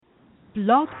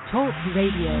Blog Talk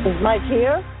Radio. Is Mike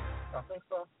here? I think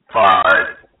so. 5,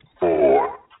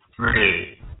 4,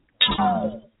 3, 2,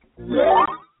 1,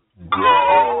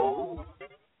 go.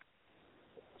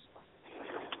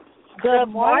 Good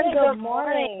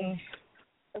morning.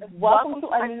 Welcome to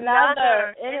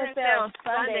another NFL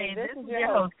Sunday. This is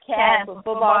your host, Kass, with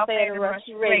Football Fan Rush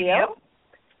Radio.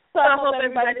 So I hope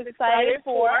everybody's excited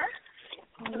for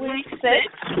Week 6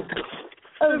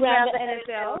 around the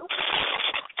NFL.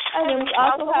 And then we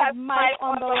also have Mike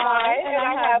on the line, and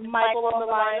I have Michael on the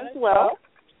line as well.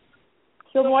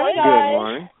 Good morning, guys.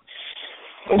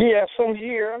 Good morning. Yes, I'm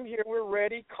here. We're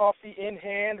ready, coffee in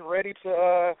hand, ready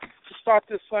to start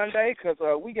this Sunday because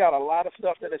we got a lot of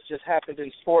stuff that has just happened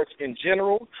in sports in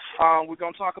general. We're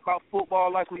going to talk about football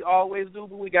like we always do,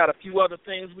 but we got a few other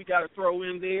things we got to throw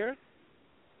in there.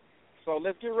 So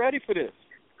let's get ready for this.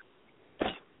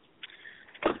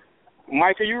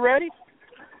 Mike, are you ready?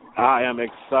 I am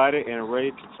excited and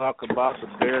ready to talk about the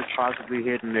Bears possibly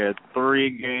hitting their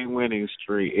 3-game winning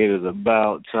streak. It is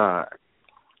about time.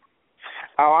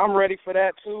 I'm ready for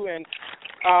that, too. And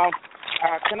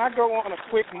can I go on a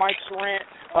quick Mike's rant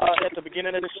at the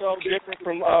beginning of the show, different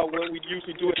from what we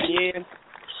usually do at the end?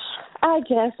 I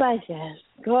guess.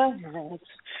 Go ahead.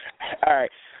 All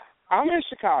right. I'm in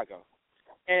Chicago,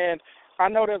 and I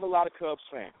know there's a lot of Cubs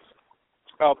fans.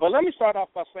 But let me start off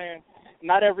by saying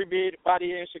not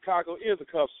everybody in Chicago is a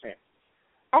Cubs fan.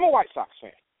 I'm a White Sox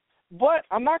fan. But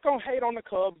I'm not going to hate on the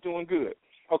Cubs doing good.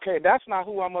 Okay, that's not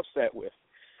who I'm upset with.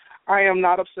 I am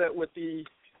not upset with the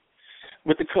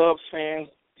Cubs fans.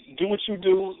 Do what you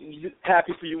do.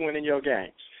 Happy for you winning your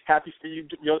games. Happy for you,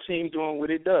 your team doing what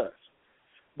it does.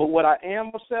 But what I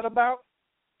am upset about,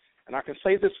 and I can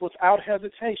say this without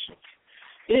hesitation,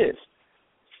 is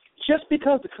just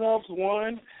because the Cubs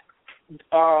won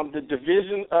the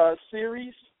division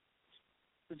series,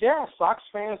 there are Sox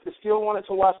fans that still wanted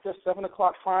to watch their 7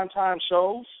 o'clock primetime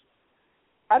shows.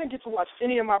 I didn't get to watch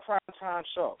any of my primetime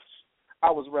shows. I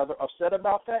was rather upset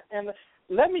about that. And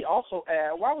let me also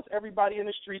add, why was everybody in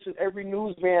the streets and every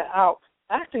newsman out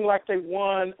acting like they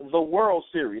won the World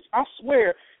Series? I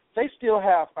swear they still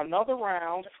have another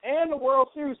round and the World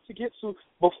Series to get to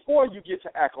before you get to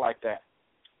act like that.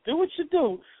 Do what you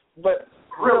do, but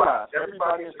realize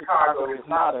everybody in Chicago is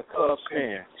not a Cubs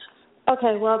fan.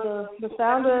 Okay, well, the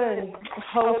founder and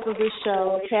host of this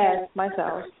show, Kass,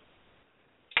 myself,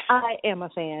 I am a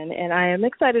fan, and I am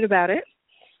excited about it.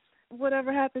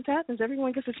 Whatever happens, happens.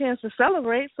 Everyone gets a chance to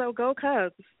celebrate, so go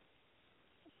Cubs.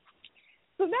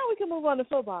 So now we can move on to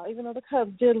football, even though the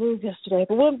Cubs did lose yesterday.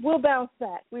 But we'll bounce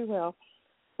back. We will.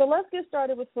 So let's get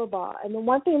started with football. And the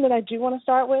one thing that I do want to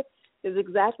start with is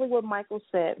exactly what Michael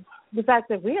said. The fact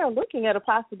that we are looking at a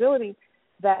possibility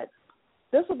that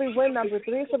this will be win number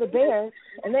 3 for the Bears,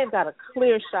 and they've got a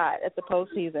clear shot at the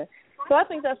postseason. So I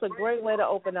think that's a great way to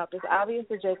open up. It's obvious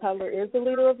that Jay Cutler is the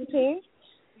leader of the team.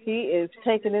 He is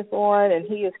taking this on, and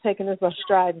he is taking this on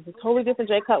stride. It's a totally different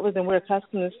Jay Cutler than we're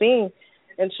accustomed to seeing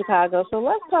in Chicago. So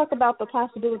let's talk about the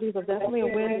possibilities of definitely a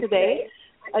win today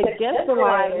against the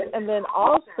Lions, and then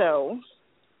also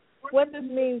what this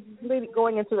means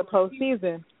going into the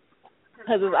postseason,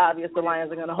 because it's obvious the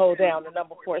Lions are going to hold down the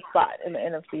number 4 spot in the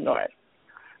NFC North.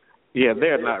 Yeah,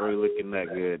 they're not really looking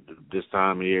that good this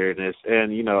time of year.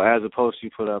 And you know, as opposed to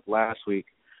you put up last week,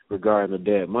 regarding the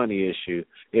dead money issue,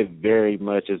 it very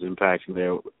much is impacting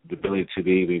their ability to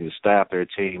be able to staff their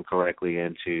team correctly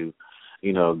and to,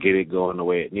 you know, get it going the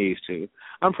way it needs to.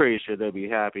 I'm pretty sure they'll be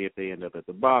happy if they end up at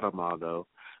the bottom, although,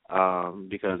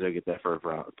 because they get that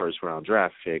first round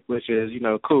draft pick, which is, you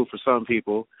know, cool for some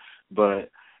people. But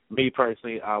me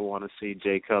personally, I want to see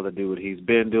Jay Cutler do what he's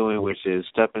been doing, which is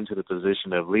step into the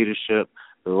position of leadership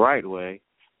the right way.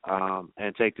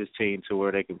 And take this team to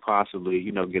where they can possibly,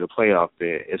 you know, get a playoff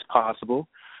bid. It's possible.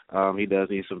 He does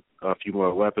need a few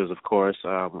more weapons, of course.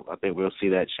 I think we'll see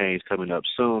that change coming up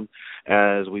soon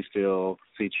as we still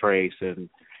see Trace and,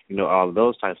 you know, all of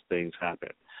those types of things happen.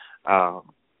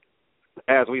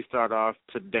 As we start off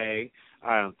today,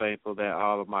 I am thankful that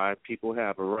all of my people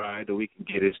have arrived, and we can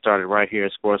get it started right here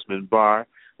at Sportsman Bar,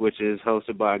 which is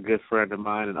hosted by a good friend of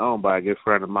mine and owned by a good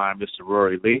friend of mine, Mr.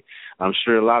 Rory Lee. I'm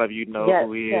sure a lot of you know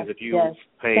who he is. If you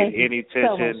paid any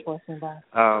attention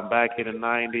back in the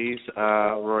 90s,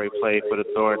 Rory played for the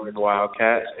Thornton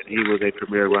Wildcats, and he was a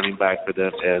premier running back for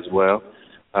them as well.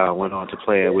 Went on to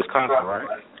play at Wisconsin, right?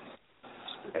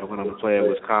 And went on to play at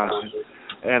Wisconsin.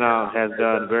 And has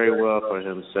done very well for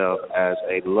himself as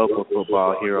a local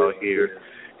football hero here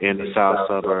in the south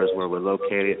suburbs where we're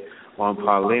located on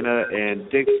Paulina and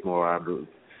Dixmoor, I believe.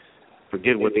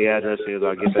 Forget what the address is.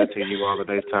 I'll get that to you all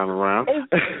the next time around.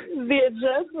 The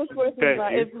address was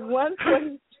It's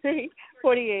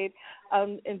 4348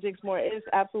 in Jigsmore. It's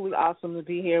absolutely awesome to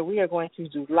be here. We are going to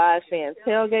do live fan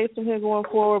tailgates from here going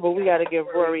forward, but we got to give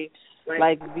Rory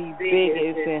like the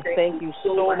biggest, and thank you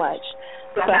so much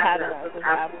for having us. It's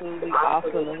absolutely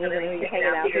awesome, and we're going to be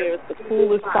hanging out here. It's the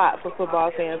coolest spot for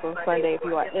football fans on Sunday if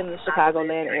you are in the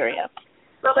Chicagoland area.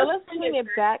 So let's bring it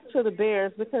back to the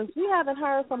Bears, because we haven't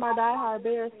heard from our diehard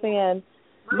Bears fan,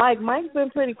 Mike. Mike's been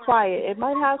pretty quiet. It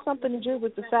might have something to do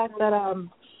with the fact that,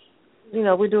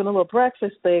 we're doing a little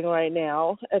breakfast thing right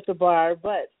now at the bar,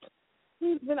 but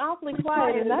he's been awfully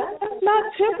quiet, and that's not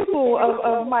typical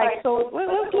of Mike. So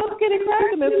let's get it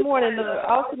cracking this morning. The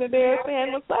ultimate Bears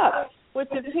fan, what's up with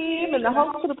your team and the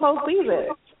hopes for the postseason?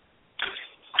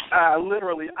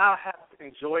 Literally, I have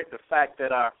enjoyed the fact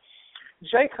that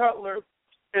Jay Cutler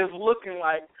is looking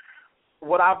like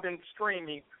what I've been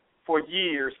screaming for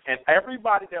years, and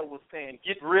everybody that was saying,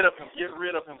 get rid of him, get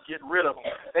rid of him, get rid of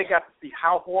him, they got to see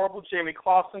how horrible Jimmy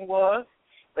Clausen was.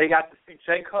 They got to see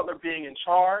Jay Cutler being in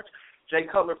charge. Jay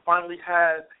Cutler finally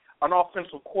has an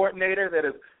offensive coordinator that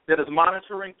is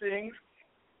monitoring things.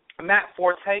 Matt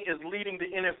Forte is leading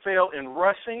the NFL in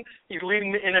rushing. He's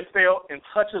leading the NFL in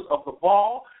touches of the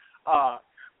ball.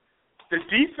 The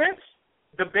defense,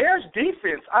 the Bears'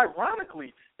 defense,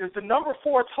 ironically, is the number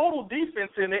 4 total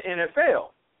defense in the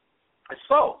NFL.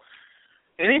 So,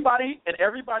 anybody and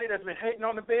everybody that's been hating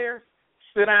on the Bears,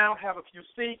 sit down, have a few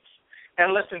seats,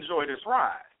 and let's enjoy this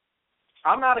ride.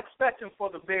 I'm not expecting for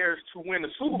the Bears to win the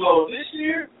Super Bowl this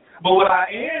year, but what I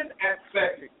am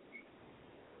expecting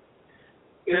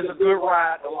is a good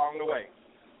ride along the way.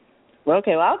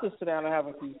 Okay, well, I'll just sit down and have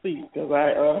a few seats, because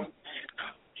I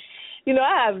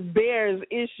have Bears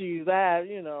issues.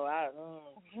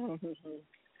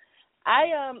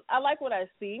 I like what I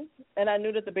see, and I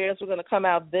knew that the Bears were going to come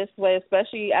out this way,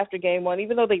 especially after game 1.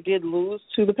 Even though they did lose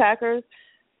to the Packers,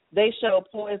 they show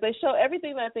poise. They show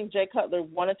everything that I think Jay Cutler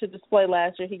wanted to display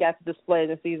last year. He got to display in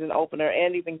the season opener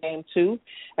and even game 2.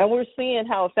 And we're seeing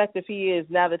how effective he is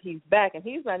now that he's back, and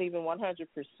he's not even 100%.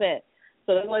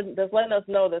 So that's letting us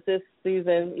know that this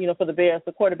season, for the Bears,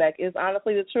 the quarterback is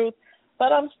honestly the truth.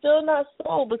 But I'm still not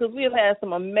sold, because we have had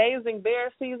some amazing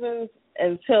Bears seasons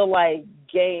until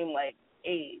game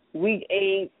 8, week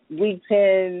 8, week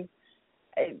 10.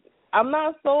 I'm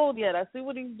not sold yet. I see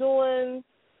what he's doing.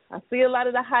 I see a lot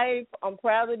of the hype. I'm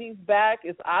proud that he's back.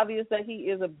 It's obvious that he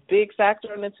is a big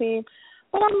factor in the team,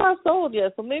 but I'm not sold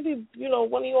yet. So maybe,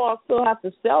 one of you all still have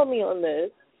to sell me on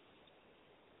this,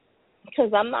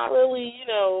 because I'm not really,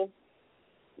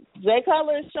 Jay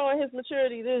Cutler is showing his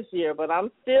maturity this year, but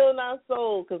I'm still not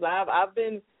sold, because I've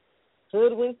been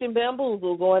hoodwinked and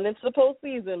bamboozled going into the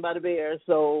postseason by the Bears.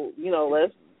 So,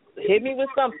 let's hit me with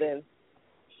something.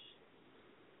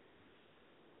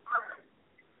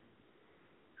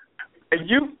 And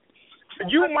you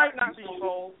might not be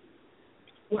sold,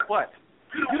 but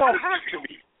you don't have to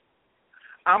be.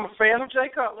 I'm a fan of Jay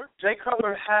Cutler. Jay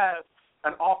Cutler has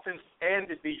an offense and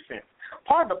a defense.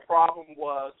 Part of the problem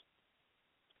was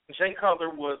Jay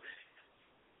Cutler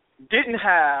didn't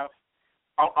have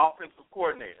an offensive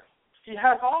coordinator. He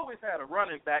has always had a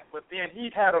running back, but then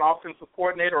he had an offensive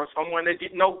coordinator or someone that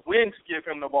didn't know when to give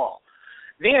him the ball.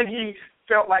 Then he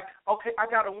felt like, okay, I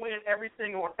got to win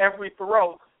everything on every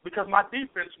throw because my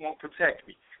defense won't protect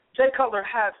me. Jay Cutler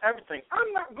has everything.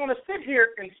 I'm not going to sit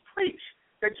here and preach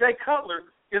that Jay Cutler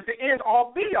is the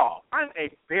end-all, be-all. I'm a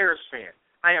Bears fan.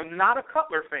 I am not a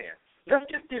Cutler fan. Let's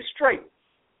get this straight.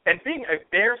 And being a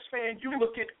Bears fan, you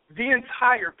look at the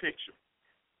entire picture.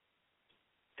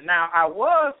 Now, I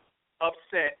was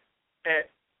upset at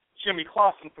Jimmy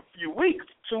Clausen for 2 weeks,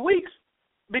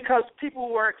 because people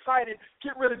were excited,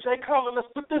 get rid of Jay Cutler, let's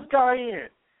put this guy in.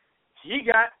 He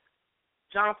got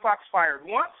John Fox fired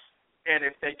once, and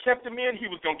if they kept him in, he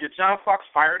was going to get John Fox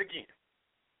fired again.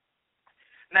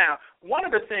 Now, one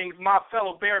of the things my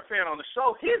fellow Bear fan on the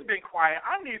show, he's been quiet.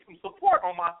 I need some support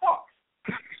on my thoughts.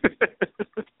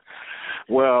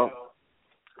 Well,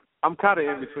 I'm kind of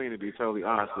in between, to be totally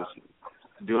honest with you.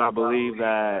 Do I believe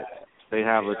that they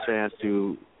have a chance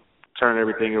to turn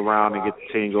everything around and get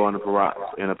the team going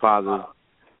in a positive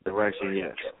direction?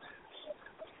 Yes.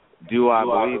 Do I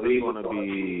believe it's going to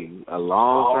be a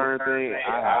long-term thing? I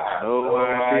have no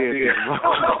idea.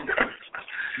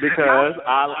 Because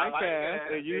I like Kass,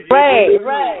 and you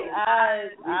right.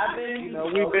 I've been,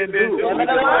 we've been doing.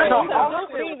 I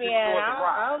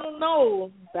don't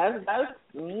know. That's.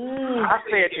 I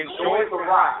said enjoy the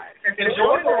ride.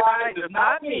 Enjoy the ride does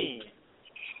not mean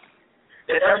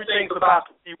that everything's about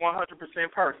to be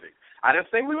 100% perfect. I didn't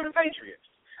say we were the Patriots.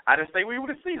 I didn't say we were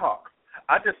the Seahawks.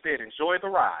 I just said enjoy the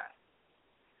ride.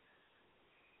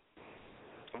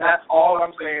 That's all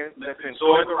I'm saying. Let's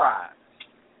enjoy the ride.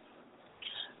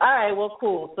 All right, well,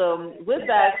 cool. So with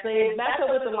that, they match up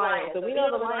with the Lions. So we know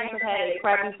the Lions have had a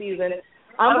crappy season.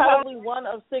 I'm probably one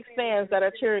of 6 fans that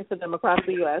are cheering for them across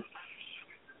the U.S.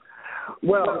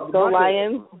 Well, Go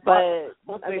Lions, but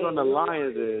one thing on the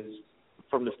Lions is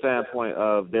from the standpoint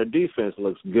of their defense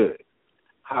looks good.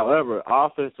 However,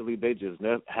 offensively, they just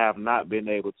have not been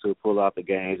able to pull out the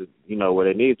games,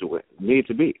 where they need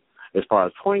to be as far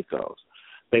as points goes.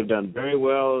 They've done very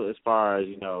well as far as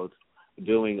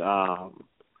doing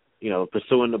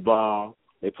pursuing the ball.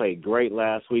 They played great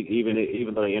last week,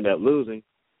 even though they ended up losing.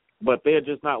 But they're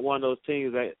just not one of those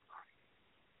teams that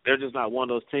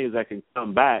can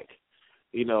come back,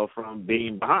 from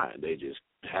being behind. They just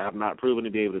have not proven to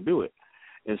be able to do it.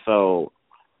 And so,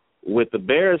 with the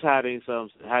Bears having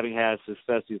had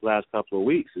success these last couple of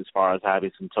weeks, as far as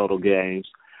having some total games,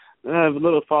 a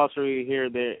little faltering here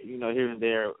and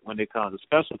there when it comes to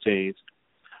special teams.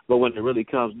 But when it really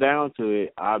comes down to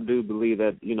it, I do believe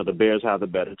that the Bears have the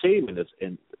better team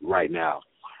in right now.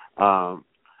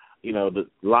 The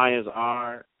Lions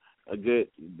are a good.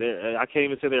 I can't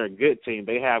even say they're a good team.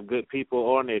 They have good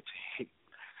people on their team.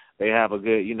 They have a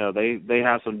good. They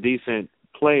have some decent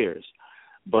players,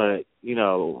 but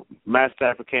Matt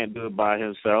Stafford can't do it by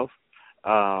himself.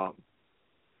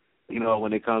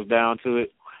 When it comes down to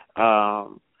it,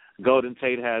 Golden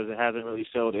Tate hasn't really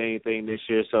showed anything this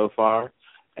year so far.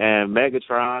 And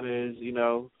Megatron is,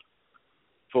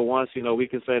 for once, we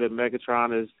can say that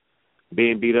Megatron is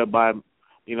being beat up by,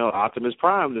 Optimus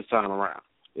Prime this time around.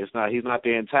 He's not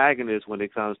the antagonist when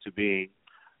it comes to being,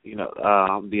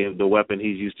 the weapon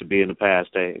he's used to be in the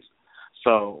past days.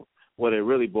 So what it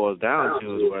really boils down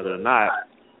to is whether or not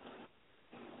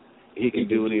he can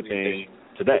do anything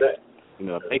today.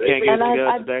 If they can't get it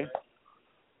together today.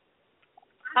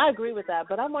 I agree with that,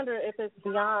 but I wonder if it's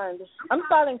beyond. I'm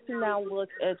starting to now look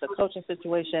at the coaching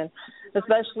situation,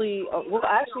 especially,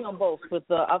 actually on both, with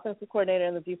the offensive coordinator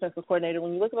and the defensive coordinator.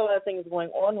 When you look at all the things going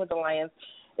on with the Lions,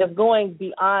 it's going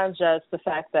beyond just the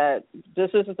fact that this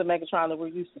isn't the Megatron that we're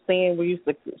used to seeing. We're used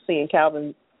to seeing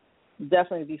Calvin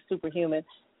definitely be superhuman.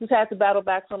 He's had to battle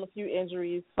back from a few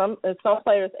injuries. Some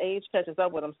players' age catches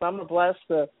up with them. Some are blessed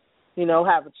to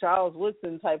have a Charles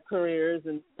Woodson type careers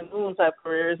and Moon type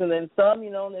careers, and then some,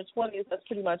 in their 20s, that's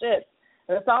pretty much it.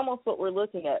 And it's almost what we're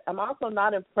looking at. I'm also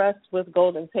not impressed with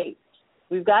Golden Tate.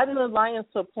 We've gotten the Lions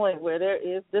to a point where there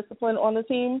is discipline on the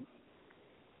team,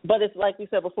 but it's like we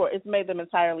said before, it's made them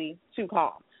entirely too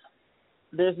calm.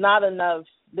 There's not enough,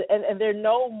 and there are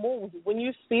no moves. When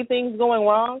you see things going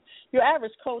wrong, your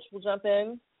average coach will jump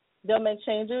in, they'll make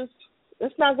changes.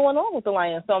 It's not going on with the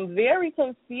Lions. So I'm very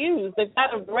confused. They've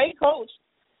got a great coach.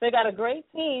 They got a great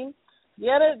team.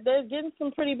 Yeah, they're getting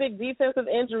some pretty big defensive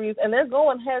injuries, and they're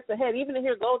going head-to-head. Even to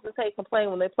hear Golden Tate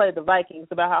complain when they played the Vikings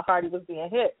about how hard he was being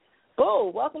hit.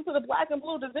 Boo, welcome to the black and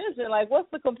blue division. Like, what's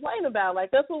the complaint about?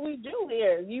 Like, that's what we do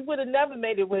here. You would have never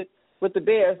made it with the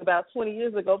Bears about 20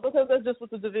 years ago because that's just what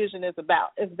the division is about.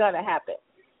 It's going to happen.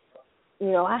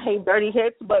 I hate dirty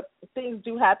hits, but things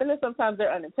do happen, and sometimes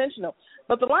they're unintentional.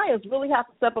 But the Lions really have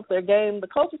to step up their game. The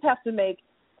coaches have to make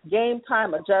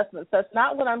game-time adjustments. That's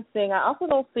not what I'm seeing. I also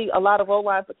don't see a lot of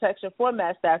O-line protection for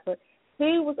Matt Stafford.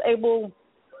 He was able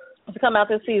to come out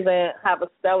this season and have a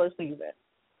stellar season.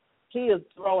 He is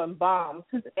throwing bombs.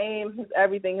 His aim, his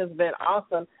everything has been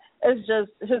awesome. It's just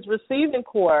his receiving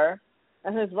core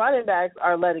and his running backs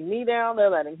are letting me down. They're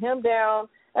letting him down.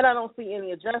 And I don't see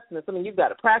any adjustments. I mean, you've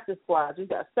got a practice squad, you've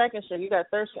got second string, you've got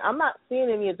third string. I'm not seeing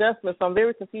any adjustments, so I'm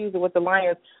very confused with what the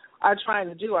Lions are trying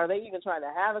to do. Are they even trying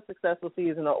to have a successful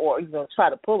season or try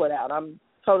to pull it out? I'm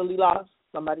totally lost.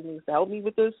 Somebody needs to help me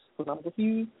with this because I'm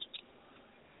confused.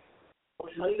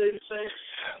 What do you say?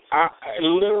 I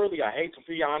hate to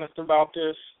be honest about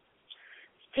this.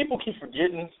 People keep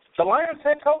forgetting the Lions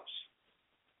head coach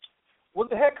was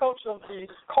the head coach of the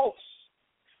Colts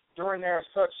during their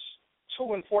such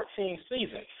 2-14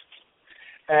 seasons.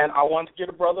 And I wanted to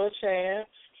give a brother a chance.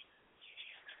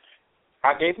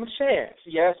 I gave him a chance.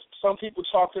 Yes, some people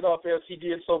chalked it up as he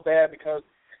did so bad because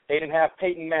they didn't have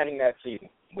Peyton Manning that season,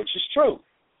 which is true.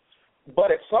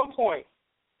 But at some point,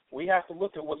 we have to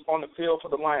look at what's on the field for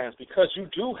the Lions because you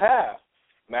do have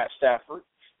Matt Stafford.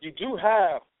 You do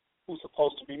have who's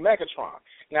supposed to be Megatron.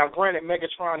 Now, granted,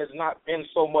 Megatron has not been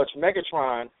so much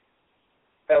Megatron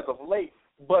as of late,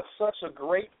 but such a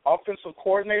great offensive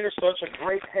coordinator, such a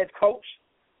great head coach,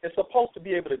 is supposed to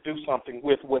be able to do something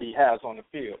with what he has on the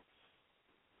field.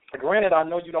 Granted, I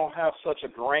know you don't have such a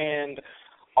grand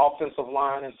offensive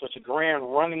line and such a grand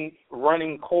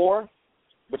running core,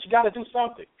 but you got to do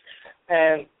something.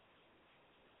 And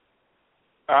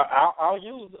I'll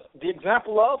use the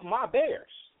example of my Bears.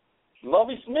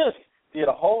 Lovie Smith did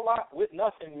a whole lot with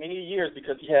nothing many years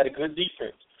because he had a good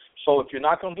defense. So if you're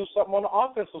not going to do something on the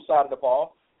offensive side of the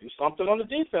ball, do something on the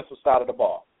defensive side of the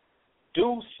ball.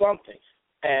 Do something.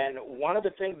 And one of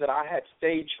the things that I had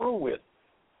stayed true with,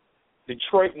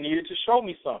 Detroit needed to show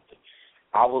me something.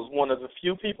 I was one of the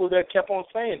few people that kept on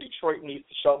saying Detroit needs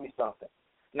to show me something.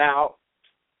 Now,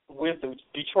 with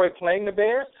Detroit playing the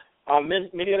Bears,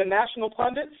 many of the national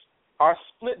pundits are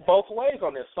split both ways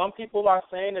on this. Some people are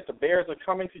saying that the Bears are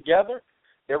coming together.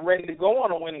 They're ready to go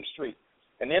on a winning streak.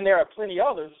 And then there are plenty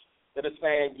others that are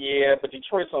saying, yeah, but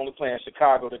Detroit's only playing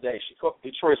Chicago today.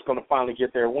 Detroit's going to finally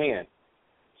get their win.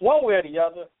 One way or the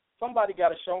other, somebody got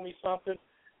to show me something.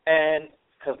 And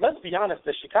because let's be honest,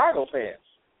 the Chicago fans,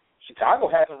 Chicago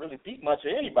hasn't really beat much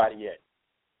of anybody yet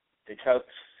because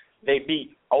they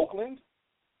beat Oakland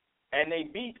and they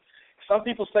beat – some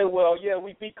people say, well, yeah,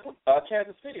 we beat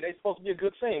Kansas City. They're supposed to be a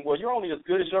good team. Well, you're only as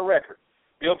good as your record.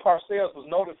 Bill Parcells was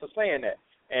noted for saying that.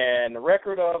 And the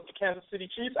record of the Kansas City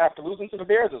Chiefs after losing to the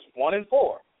Bears is 1-4.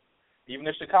 Even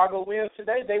if Chicago wins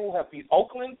today, they will have beat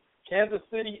Oakland, Kansas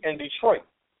City, and Detroit.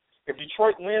 If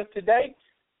Detroit wins today,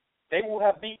 they will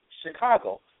have beat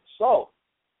Chicago. So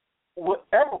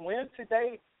whatever wins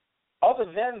today, other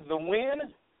than the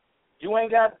win, you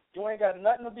ain't got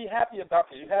nothing to be happy about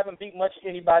because you haven't beat much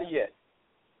anybody yet.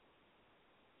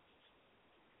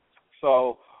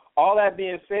 So all that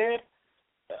being said,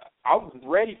 I was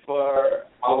ready for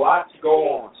a lot to go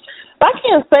on. I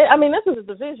can't say. I mean, this is a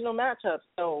divisional matchup,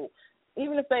 so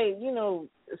even if they,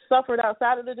 suffered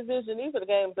outside of the division, these are the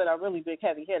games that are really big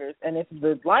heavy hitters. And if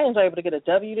the Lions are able to get a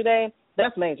W today,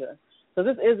 that's major. So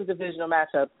this is a divisional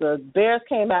matchup. The Bears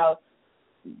came out,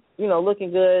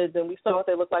 looking good, and we saw what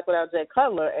they look like without Jay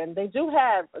Cutler, and they do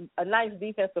have a nice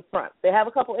defensive front. They have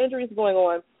a couple injuries going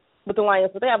on with the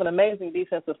Lions, but they have an amazing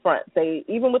defensive front. They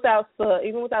even without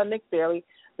Nick Fairley,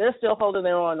 they're still holding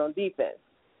their own on defense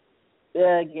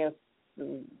against.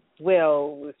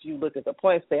 Well, if you look at the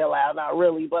points they allow, not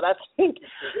really, but I think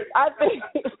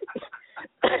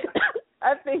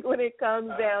when it comes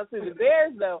down to the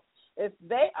Bears, though, if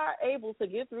they are able to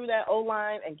get through that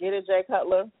O-line and get at Jay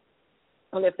Cutler,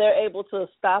 and if they're able to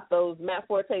stop those Matt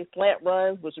Forte slant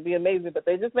runs, which would be amazing, but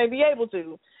they just may be able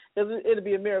to, because it'll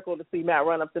be a miracle to see Matt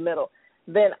run up the middle,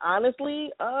 then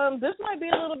honestly, this might be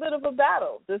a little bit of a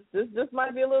battle. This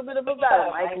might be a little bit of a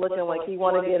battle. Mike looking like he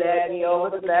want to get at me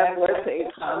over the Matt Forte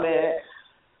comment.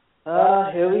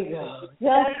 Here we go.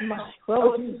 Yes, Mike.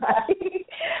 What would you like?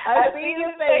 I see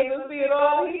his face. I see it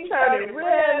all. He's turning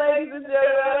red, ladies and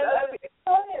gentlemen.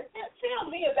 Go ahead. Tell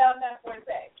me about Matt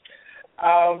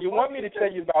Forte. You want me to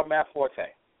tell you about Matt Forte?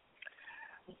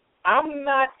 I'm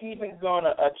not even going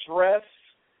to address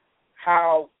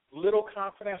how little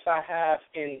confidence I have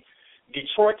in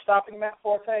Detroit stopping Matt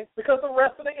Forte because the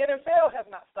rest of the NFL has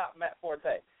not stopped Matt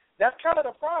Forte. That's kind of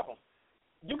the problem.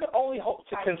 You can only hope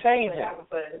to contain him.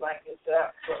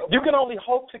 You can only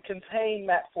hope to contain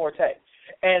Matt Forte.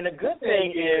 And the good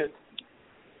thing is,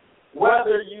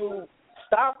 whether you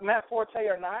stop Matt Forte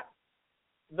or not,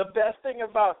 the best thing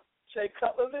about Jay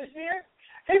Cutler this year,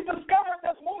 he's discovered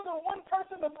there's more than one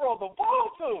person to throw the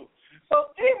ball to.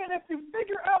 So even if you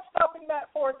figure out stopping Matt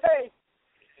Forte,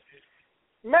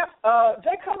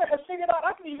 Jay Cutler has figured out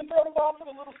I can even throw the ball to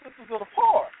the little sisters of the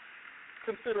poor,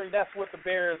 considering that's what the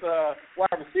Bears'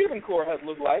 wide receiving core has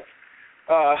looked like.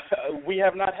 We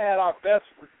have not had our best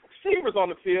receivers on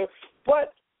the field,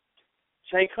 but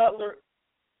Jay Cutler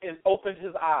has opened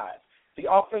his eyes.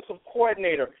 The offensive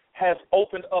coordinator has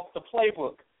opened up the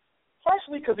playbook,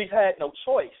 partially because he's had no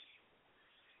choice.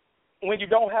 When you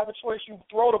don't have a choice, you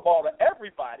throw the ball to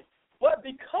everybody. But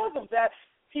because of that,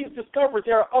 he's discovered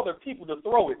there are other people to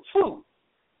throw it to.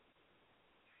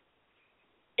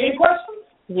 Any questions?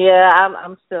 Yeah,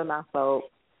 I'm still not sold.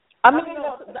 I mean,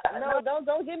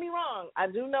 don't get me wrong. I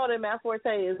do know that Matt Forte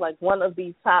is like one of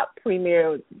the top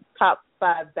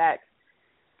 5 backs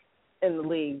in the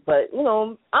league. But,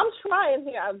 I'm trying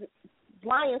here.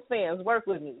 Lions fans, work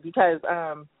with me because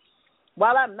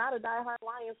while I'm not a diehard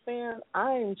Lions fan,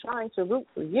 I'm trying to root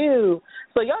for you.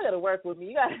 So y'all got to work with me.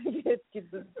 You got to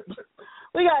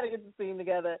we got to get the team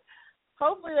together.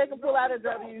 Hopefully they can pull out a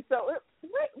W. So,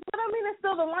 but I mean, it's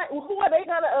still the Lions. Who are they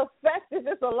going to affect if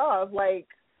it's a loss? Like,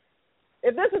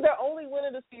 if this is their only win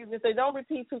of the season, if they don't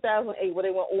repeat 2008 where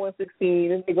they went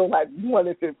 0-16 and they go like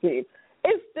 1-15, it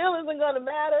still isn't going to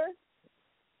matter.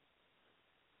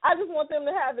 I just want them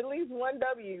to have at least one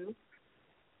W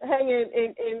hanging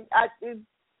in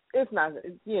it's not,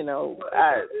 it doesn't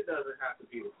have to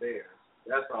be the Bears.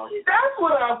 That's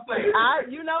what I'm saying.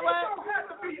 You know what? It don't have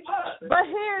to be us. But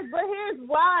here's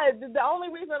why. The only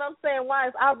reason I'm saying why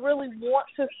is I really want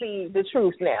to see the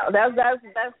truth now. That's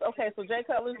okay. So Jay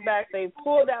Cutler's back. They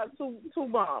pulled out two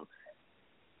bombs.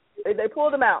 They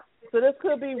pulled them out. So this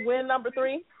could be win number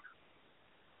 3.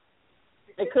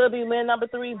 It could be win number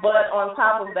 3. But on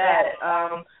top of that,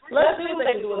 let's see what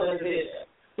they can do in the division.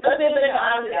 Let's see if they can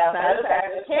honestly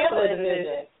cancel the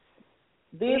division.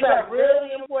 These are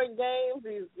really important games.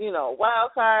 These,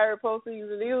 wild card,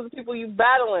 postseason. These are the people you're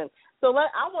battling. So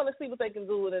I want to see what they can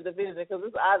do in the division because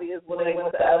it's obvious when they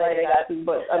went to LA, they got too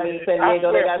much. San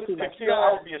Diego, they got too much.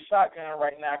 I would be a shotgun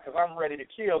right now because I'm ready to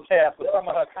kill Kass with some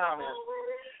of her comments.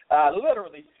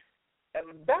 Literally, and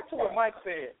back to what Mike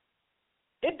said,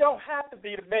 it don't have to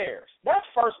be the Bears. That's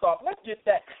first off. Let's get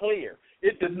that clear.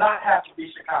 It does not have to be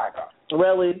Chicago.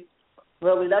 Really?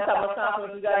 That's how much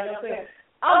confidence you got in your team?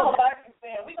 I'm a Vikings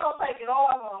fan. We gonna take it all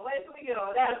on. Wait till we get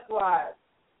on that squad.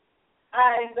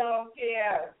 I don't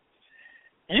care.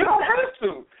 You don't have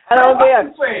to. I don't care.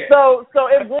 So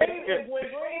if Green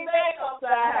Bay comes to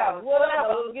our house,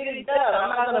 whatever, let's get it done.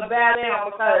 I'm not gonna bow down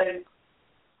because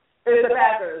it's the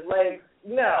Packers.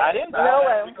 No. I didn't bow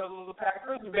down because it was the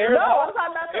Packers. The Bears. No, I'm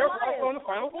talking about the Lions. On the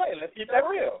final play. Let's keep that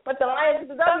real. But the Lions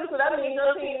is the W, so that means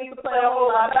your team needs to play a whole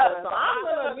lot better. So I'm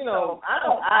gonna, I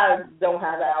don't have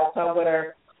the outcome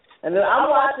winner, and then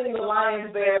I'm watching the Lions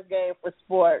Bears game for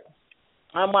sport.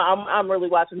 I'm really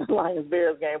watching the Lions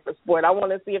Bears game for sport. I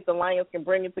want to see if the Lions can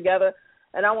bring it together,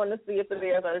 and I want to see if the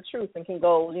Bears are the truth and can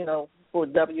go, for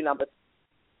W number.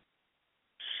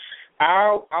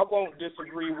 I won't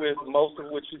disagree with most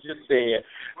of what you just said,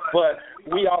 but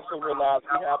we also realize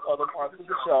we have other parts of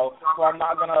the show, so I'm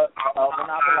not going to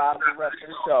monopolize the rest of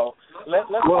the show. Let's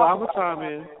I'm going to chime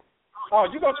in. Oh,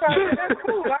 you going to chime in? That's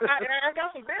cool. I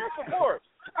got some Bear support.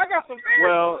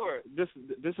 This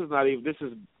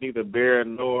is neither Bear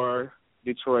nor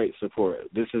Detroit support.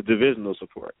 This is divisional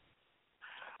support.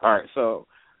 All right, so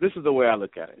this is the way I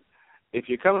look at it. If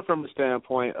you're coming from the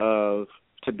standpoint of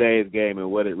today's game and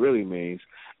what it really means,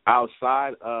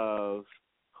 outside of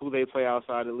who they play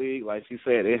outside the league, like you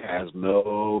said, it has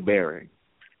no bearing.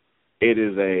 It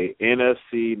is a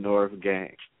NFC North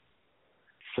game.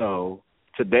 So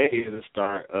today is the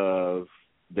start of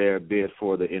their bid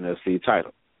for the NFC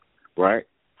title, right?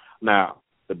 Now,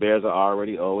 the Bears are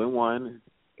already 0-1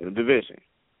 in the division,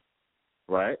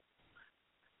 right?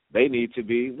 They need to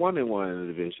be 1-1 in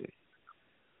the division.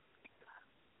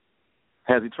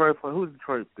 Has Detroit played?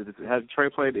 Has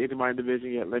Detroit played anybody in the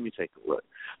division yet? Let me take a look.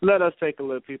 Let us take a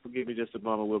look. People, give me just a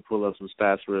moment. We'll pull up some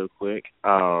stats real quick.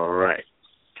 All right.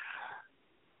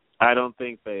 I don't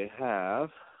think they have.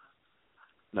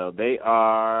 No, they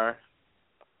are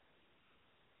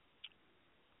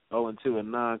 0-2 in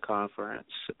non-conference,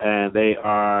 and they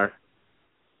are.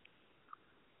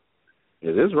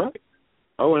 Is this right?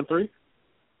 0-3.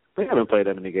 They haven't played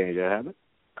that many games yet, have they?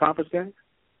 Conference games.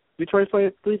 Detroit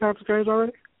played 3 conference games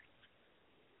already?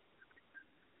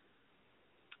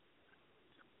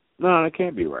 No, that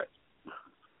can't be right.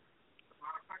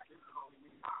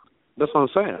 That's what I'm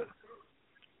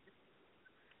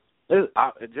saying.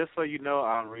 Just so you know,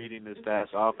 I'm reading the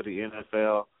stats off of the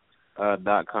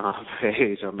NFL.com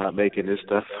page. I'm not making this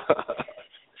stuff up.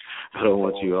 I don't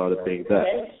want you all to think that.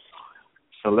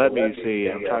 So let me see.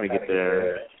 I'm trying to get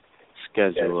their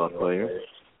schedule up here.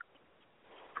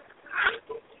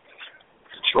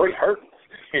 Detroit hurting.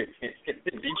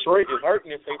 Detroit is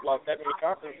hurting if they've lost that many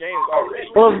conference games already.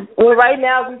 Well, right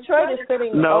now Detroit is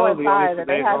sitting 0-5, and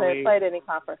they haven't played any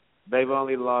conference. They've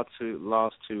only lost to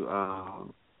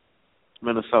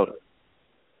Minnesota.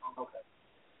 Okay.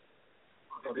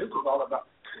 So this is all about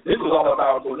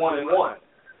the 1-1.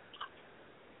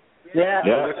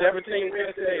 Yeah. Whichever team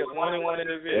wins today is 1-1 in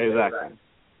the division. Exactly.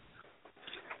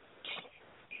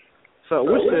 So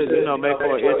we should, make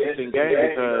for an interesting game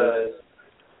because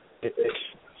it's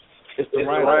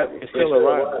still a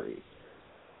rivalry.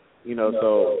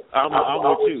 So I'm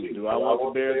with you. Do I want the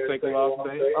Bears to take a loss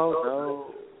today? Oh no.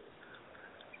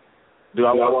 Do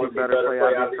I want to better play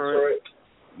out of Detroit?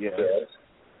 Yes.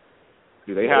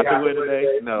 Do they have to win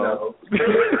today? No.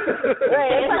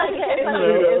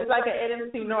 It's like an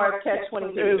NFC North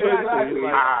catch-22. Exactly.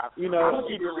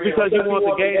 Because you want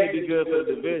the game to be good for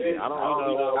the division.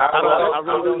 I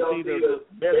really don't see the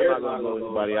Bears not going to blow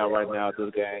anybody out right now at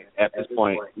this game. At this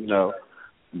point, we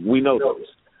know this.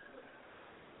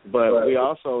 But we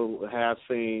also have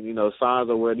seen, signs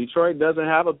of where Detroit doesn't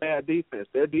have a bad defense.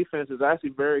 Their defense is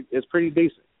actually pretty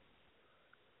decent.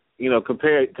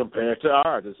 Compared to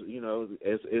ours, they're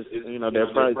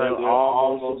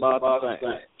almost about the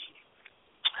same.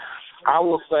 I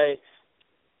will say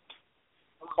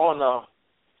on a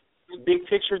big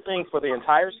picture thing for the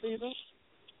entire season,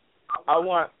 I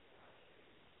want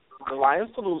the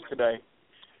Lions to lose today,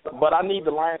 but I need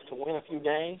the Lions to win a few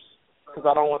games because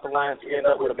I don't want the Lions to end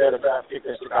up with a better draft pick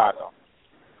than Chicago.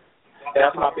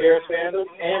 That's my Bears fandom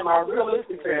and my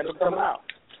realistic fandom coming out.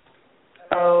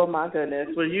 Oh, my goodness.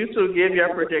 Well, you two give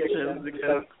your predictions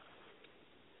because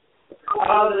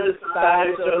all this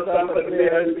side shows up for the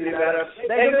Bears to be better.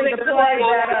 They need to play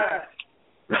better.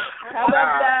 How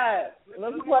about that?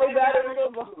 Let's play better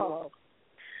football.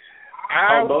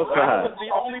 I was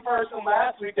the only person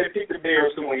last week that picked the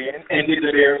Bears to win, and did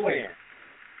the Bears win?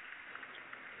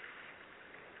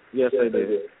 Yes, they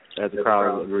did. As the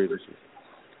crowd agrees with you.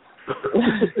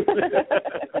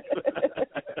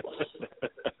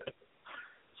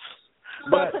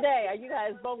 But today, are you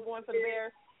guys both going for the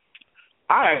Bears?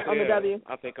 On the W?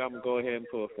 I think I'm going to go ahead and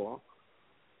pull it for them.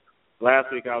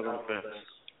 Last week I was on the fence.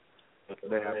 But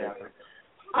today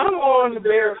I'm on the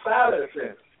Bears side of the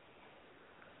fence.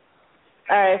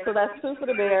 All right, so that's 2 for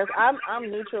the Bears. I'm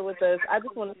neutral with this. I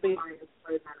just want to see.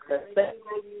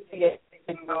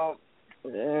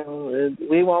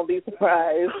 We won't be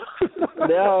surprised.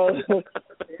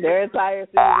 Their entire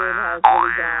season has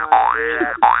really gone.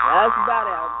 That's about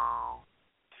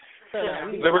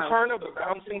it. The return of the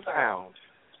bouncing sound.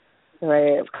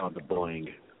 Right. It's called the boing.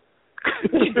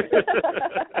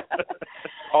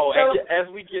 As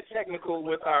we get technical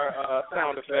with our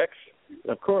sound effects.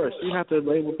 Of course, you have to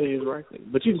label things rightly,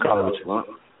 but you can call it what you want.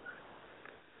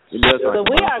 So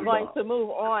we are going to move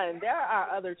on. There are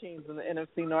other teams in the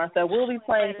NFC North that will be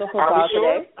playing some football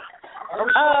today.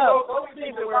 Those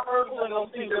teams that we're purple and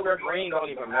those teams that we're green don't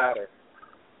even matter.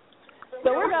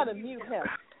 So we're going to mute him.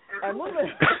 And moving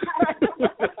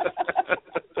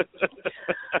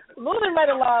right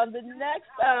along, the next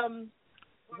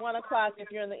 1 o'clock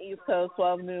if you're in the East Coast,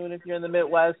 12 noon if you're in the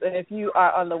Midwest, and if you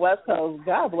are on the West Coast,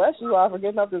 God bless you all for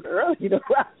getting up this early to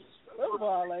watch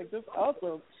football. Like, this is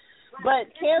awesome. But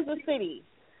Kansas City,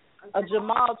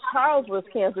 Jamal Charlesless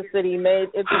Kansas City made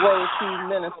its way to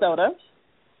Minnesota.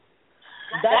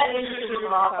 That injury was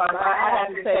off. I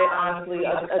have to say, honestly,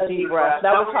 a deep breath.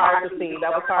 That was hard to see.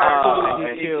 That was hard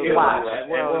to watch.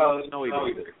 Well, no, he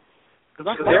didn't.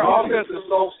 Their offense is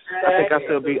so stacked. I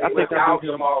think I without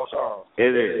Jamal Charles.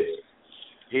 It is.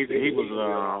 He was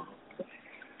on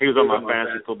my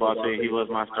fantasy football team. He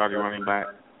was my starting running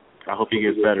back. I hope he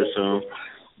gets better soon.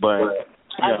 But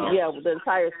the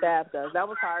entire staff does.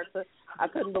 That was hard to. I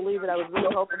couldn't believe it. I was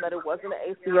really hoping that it wasn't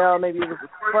an ACL. Maybe it was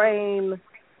a sprain.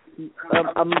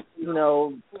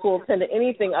 Pull tendon,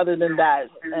 anything other than that,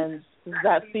 and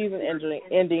that season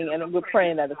ending, and we're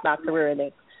praying that it's not career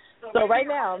ending. So right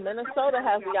now, Minnesota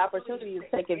has the opportunity to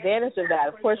take advantage of that.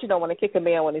 Of course, you don't want to kick a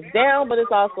man when he's down, but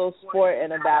it's also sport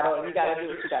and a battle, and you got to do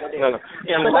what you got to do. No.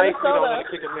 And like you don't want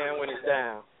to kick a man when he's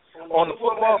down. On the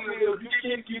football field, you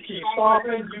keep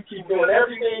stomping, you keep doing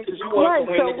everything because you want to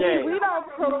win the game. We don't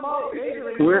promote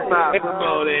injury. We're not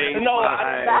promoting. No,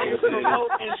 I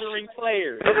promote injuring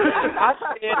players. I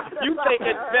said you take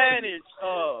advantage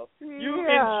of. You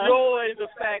enjoy the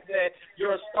fact that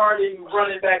your starting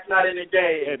running back's not in the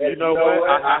game. And you know what?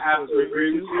 I have to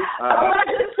agree with you.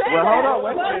 Well, hold on,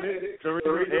 wait a minute.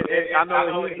 I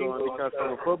know where he's going because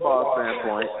from a football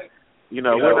standpoint, we're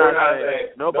not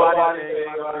saying nobody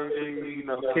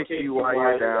kick you while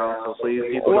you're down. So please,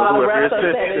 people who are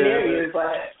sensitive,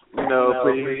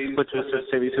 please put your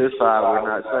sensitivity to the side. We're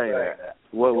not saying that.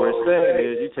 What we're saying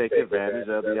is you take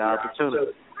advantage of the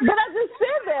opportunity. But I just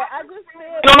said that. I just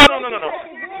said no.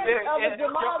 Of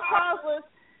Jamal Charles.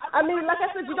 I mean, like I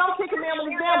said, you don't kick a man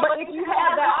when he's down, but if you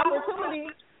have that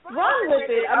opportunity, run with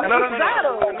it. I mean, it's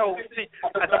battle. No. See,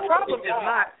 the problem is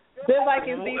not. The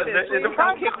Vikings defense. Please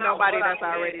don't kick nobody that's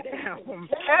already down.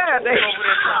 Yeah, they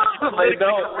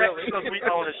don't because we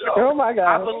own the show. Oh my God!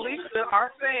 I believe that our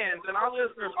fans and our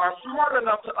listeners are smart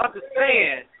enough to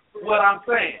understand what I'm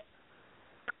saying.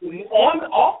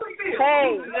 Off the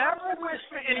field, you never wish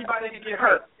for anybody to get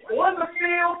hurt. On the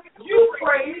field, you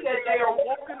pray that they are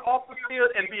walking off the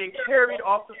field and being carried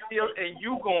off the field, and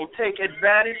you gonna take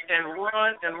advantage and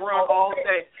run all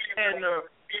day. And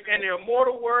in the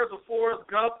immortal words of Forrest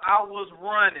Gump, I was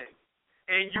running.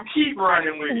 And you keep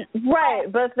running with it. Right,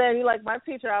 but then, like my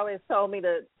teacher always told me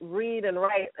to read and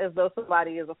write as though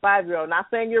somebody is a 5-year-old. Not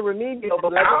saying you're remedial,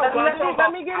 but let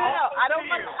me get it out. I don't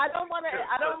want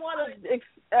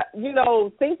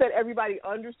to think that everybody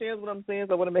understands what I'm saying,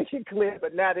 so I want to make it clear,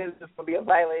 but now this is just going to be a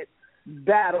violent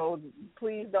battle.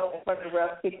 Please don't in front of the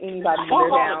ref kick anybody when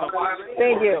they're down.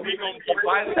 Thank you.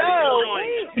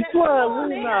 Well,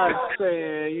 we're not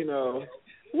saying,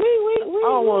 We.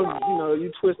 I don't want, you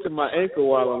twisting my ankle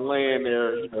while I'm laying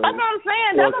there. That's what I'm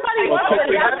saying. Nobody wants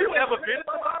it. Have you ever been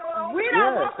to one?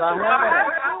 Yes, I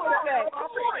have.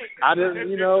 I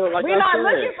didn't, like we're I said. We're not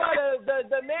looking for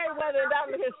the Merriweather and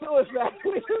Dominican suicide.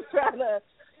 We're just trying to,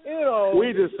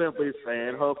 We just simply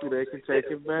saying, hopefully they can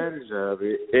take advantage of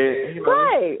it.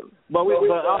 Right. But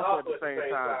also at the same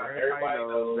time, everybody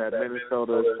knows that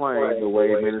Minnesota is playing the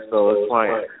way Minnesota is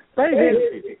playing. They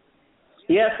hit people.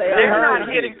 Yes, they are. They're not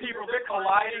hitting people. They're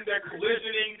colliding. They're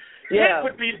collisioning. Yeah. It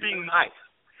would be being nice.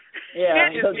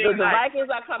 Yeah, the Vikings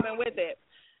are coming with it.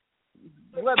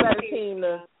 What better team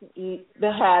to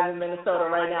have in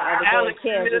Minnesota right now other than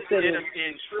Kansas City? Alex Smith is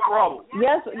in trouble.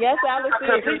 Yes, Alex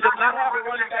Smith. Because he does not have a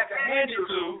running back to hand it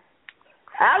to.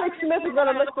 Alex Smith is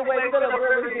going to look the way Phillip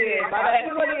Rivers did. By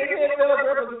the time he hit Phillip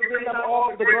Rivers is getting up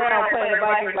off the ground playing the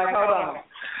Vikings like, hold on.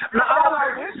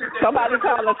 Somebody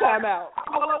call a timeout.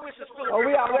 All I wish is Phillip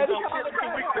we already Rivers was 2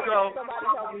 weeks ago. Somebody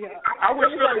help me out. I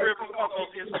wish Phillip Rivers was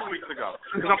his 2 weeks ago.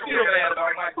 Because I'm still mad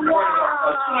about like a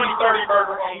 20-30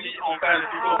 burger on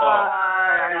fantasy football.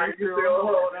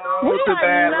 What's the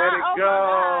bad? Let it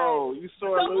go. You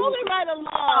sore loser. So moving right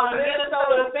along,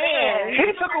 Minnesota fans. He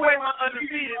took away my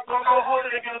undefeated, so I'm going to hold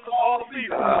it against him all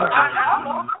season. I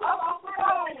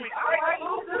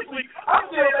lost this week. I'm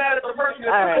still mad at the person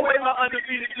that took away my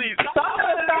undefeated season. So I'm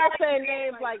going to start saying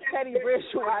names like Teddy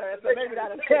Bridgewater, so maybe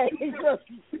that'll change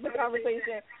the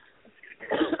conversation.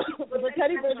 But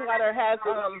Teddy Bridgewater has,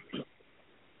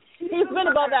 he's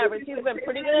been above average. He's been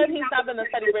pretty good. He's not been the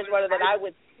Teddy Bridgewater that I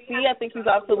would see. I think he's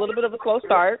off to a little bit of a slow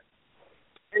start.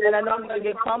 And I know I'm going to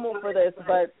get pummeled for this,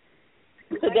 but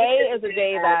today is a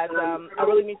day that I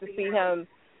really need to see him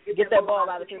get that ball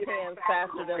out of his hands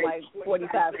faster than like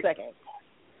 45 seconds.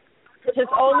 His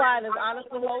O-line is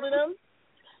honestly holding him,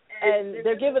 and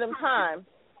they're giving him time.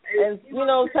 And,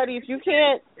 Teddy,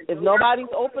 if nobody's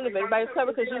open, if everybody's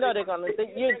covered, because they're going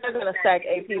to stack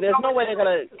AP. There's no way they're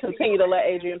going to continue to let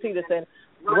Adrian Peterson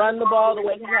run the ball the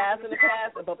way he has in the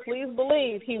past. But please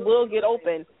believe he will get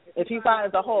open if he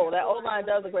finds a hole. That O-line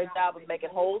does a great job of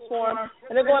making holes for him.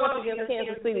 And they're going up against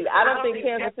Kansas City. I don't think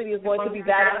Kansas City is going to be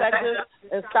that effective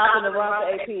in stopping the run for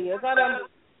AP. It's going to,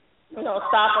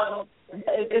 stop them.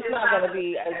 It's not going to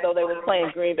be as though they were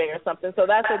playing Green Bay or something. So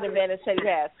that's an advantage Teddy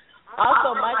has.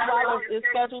 Also, Mike Wallace is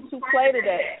scheduled to play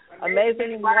today.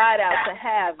 Amazing wideout to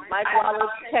have. Mike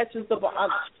Wallace catches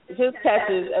his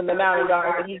catches and the amount of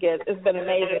yards that he gets. It's been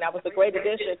amazing. That was a great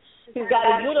addition. He's got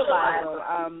to utilize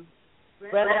them.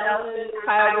 Brandon Ellis,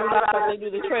 Kyle Rudolph, they do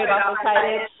the trade off the tight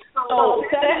end. So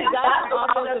Teddy's got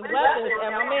offensive weapons,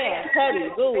 and my man, Teddy,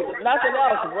 dude, if nothing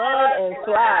else, run and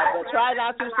slide. But try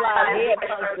not to slide head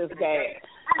first this game.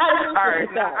 All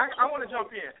right, I want to jump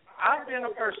in. I've been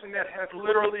a person that has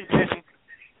literally been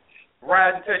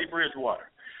riding Teddy Bridgewater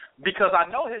because I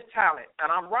know his talent,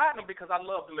 and I'm riding him because I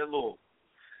love him at Louisville.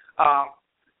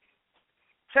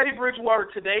 Teddy Bridgewater,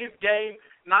 today's game,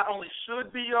 not only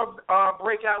should be a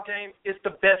breakout game, it's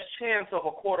the best chance of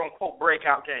a quote-unquote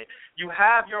breakout game. You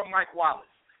have your Mike Wallace.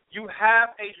 You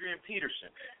have Adrian Peterson.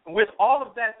 With all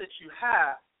of that you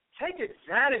have, take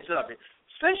advantage of it.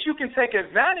 Since you can take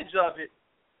advantage of it,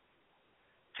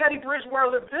 Teddy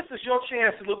Bridgewater, this is your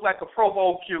chance to look like a Pro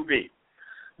Bowl QB.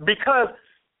 Because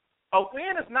a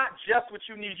win is not just what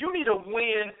you need. You need a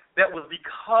win that was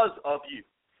because of you,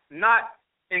 not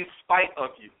in spite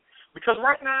of you. Because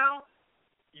right now,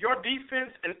 your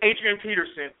defense and Adrian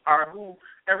Peterson are who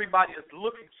everybody is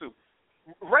looking to.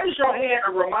 Raise your hand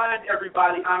and remind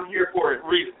everybody I'm here for a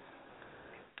reason.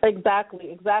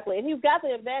 Exactly. And he's got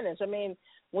the advantage. I mean,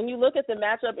 when you look at the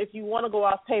matchup, if you want to go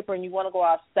off paper and you want to go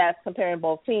off stats comparing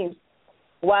both teams,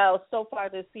 while so far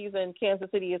this season Kansas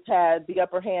City has had the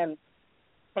upper hand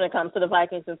when it comes to the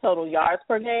Vikings in total yards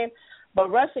per game, but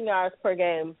rushing yards per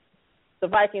game, the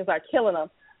Vikings are killing them.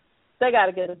 They got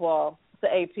to get the ball to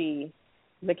AP,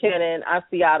 McKinnon,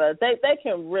 Asiata. They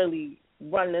can really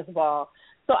run this ball.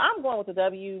 So I'm going with the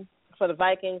W for the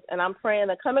Vikings, and I'm praying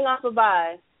that coming off a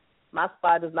bye, my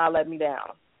squad does not let me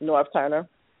down. North Turner.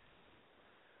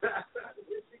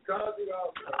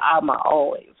 I'm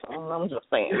just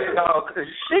saying. No, because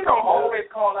she gonna always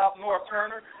call out North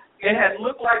Turner. It has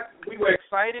looked like we were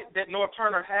excited that North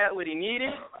Turner had what he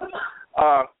needed.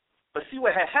 But see,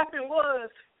 what had happened was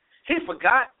he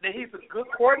forgot that he's a good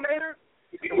coordinator.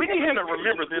 We need him to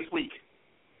remember this week.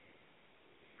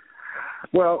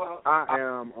 Well, I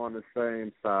am on the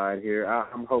same side here.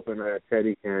 I'm hoping that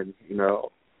Teddy can,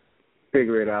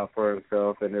 figure it out for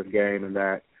himself in this game, and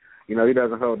that, he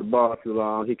doesn't hold the ball too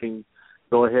long. He can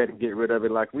go ahead and get rid of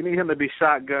it. Like, we need him to be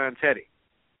shotgun Teddy.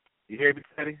 You hear me,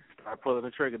 Teddy? Start pulling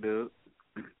the trigger, dude.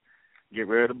 Get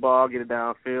rid of the ball, get it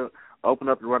downfield. open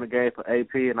up the running game for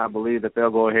AP, and I believe that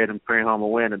they'll go ahead and bring home a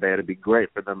win today. It'll be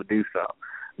great for them to do so.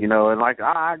 You know, and like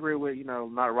I agree with, you know,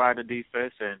 not riding the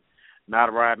defense and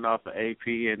not riding off the AP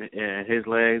and his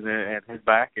legs and his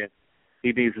back, and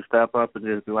he needs to step up and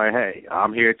just be like, hey,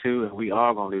 I'm here too, and we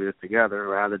all going to do this together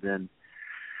rather than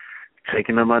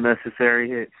taking them unnecessary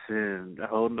hits and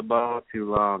holding the ball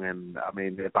too long. And, I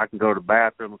mean, if I can go to the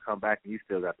bathroom and come back and you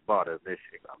still got the ball, that's this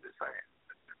shit. I'm just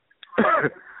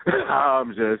saying.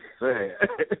 I'm just saying.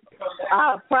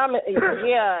 I promise.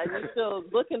 Yeah, you're still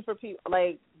looking for people.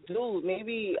 Like, dude,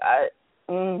 maybe I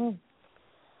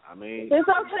mean, it's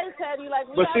okay, Teddy. Like,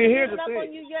 we but see, here's the up thing.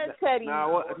 on you yet, Teddy. I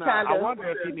wonder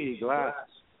if he needs glasses.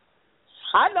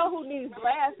 I know who needs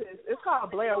glasses. It's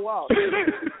called Blair Walsh.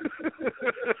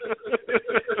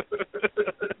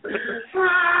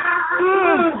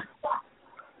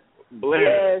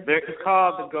 Blair, yes. It's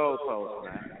called the goalpost,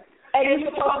 man. And you're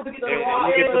supposed to be the ball.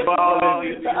 You get the ball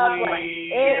in the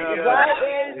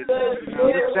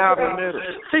middle.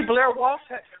 See, Blair Walsh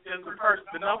is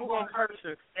the number one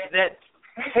person that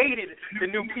hated the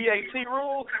new PAT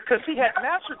rule because he had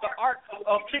mastered the art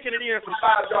of kicking it in from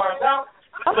 5 yards out,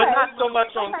 but not so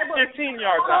much on 15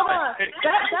 yards out.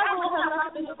 That rule has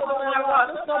nothing to do with Blair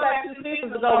Walsh. Let's go back 2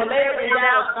 seasons ago when they were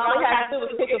down. All they had to do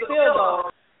was kick a field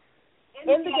goal.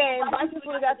 In the game, Vikings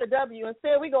would have got the W.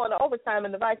 Instead, we go into overtime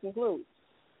and the Vikings lose.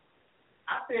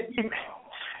 I said he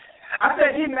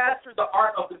mastered the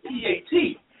art of the PAT.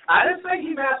 I didn't say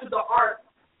he mastered the art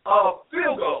of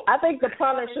field goal. I think the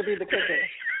punter should be the kicker.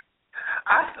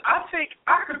 I think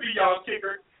I could be y'all's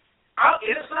kicker.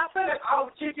 It's not that I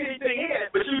would kick anything in,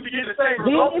 but you'd be getting the same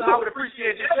results, and I would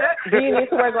appreciate that. Do you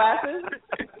need to wear glasses?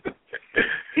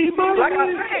 Like I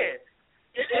said,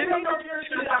 it ain't no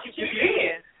guarantee that I can kick it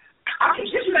in. I can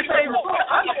get you the same result.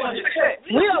 I just want to check.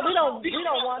 We don't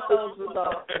want those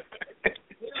results.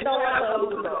 We don't want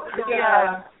those results.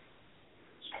 Yeah.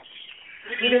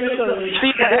 We need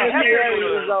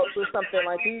results or something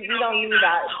like we don't need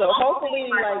that. So hopefully,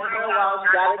 like Blair Walsh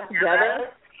got it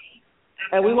together,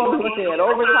 and we won't be looking at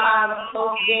overtime,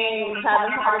 post game,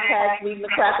 having heart attacks, needing to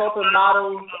crack open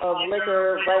bottles of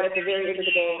liquor right at the very end of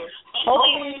the game.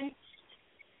 Hopefully,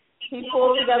 he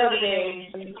pulls together the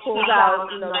game and he pulls out,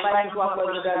 the Vikings walk away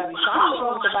with the W. So I'm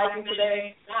going with the Vikings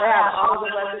today. They have all of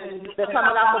the weapons. They're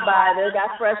coming off a bye. They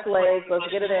got fresh legs. Let's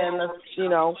get it in. Let's,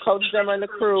 Coach Zimmer and the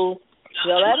crew.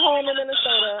 At home in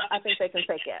Minnesota, I think they can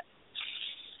take it.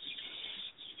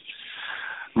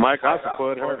 Mike, I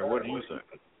support her. What do you say?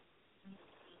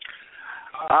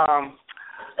 I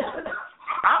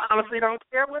honestly don't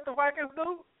care what the Vikings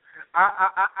do.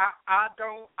 I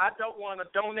don't want to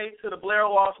donate to the Blair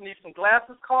Walsh Need Some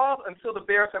Glasses cause until the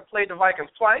Bears have played the Vikings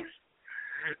twice.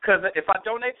 Because if I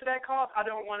donate to that cause, I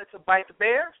don't want it to bite the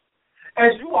Bears.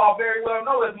 As you all very well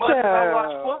know, as much as I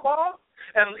watch football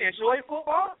and enjoy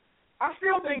football, I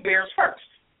still think Bears first.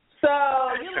 So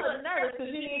you're a little nervous because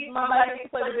you need my Vikings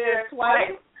to play the Bears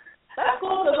twice. That's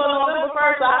cool because on November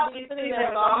 1st, I'll be sitting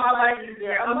there with all my Vikings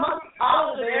there amongst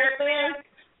all of the Bears fans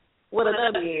with a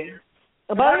W.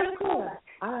 But it's cool.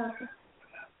 I'll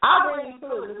bring you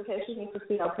through just in case you need to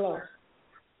see how close.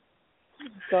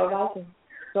 Go Vikings.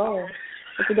 Go.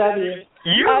 It's a W.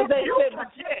 You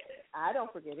forget. I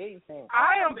don't forget anything.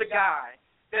 I am the guy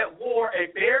that wore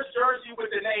a Bears jersey with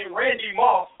the name Randy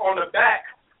Moss on the back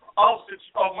of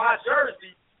my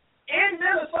jersey in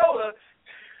Minnesota,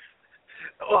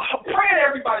 praying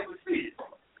everybody would see it.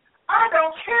 I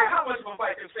don't care how much of a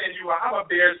Vikings fan you are. I'm a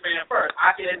Bears fan first.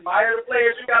 I can admire the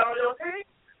players you got on your team,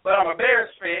 but I'm a Bears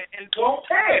fan and don't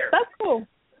care. That's cool.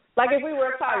 Like if we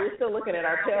were a car, you're still looking at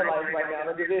our tail lights right now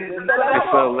in the division.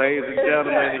 So, ladies and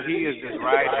gentlemen, he is just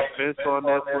right fence on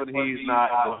this one. He's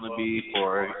not going to be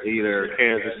for either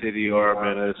Kansas City or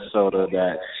Minnesota.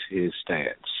 That's his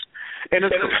stance. And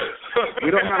it's cool.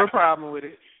 We don't have a problem with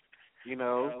it.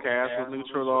 Kass was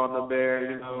neutral on the Bears,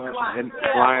 and Lions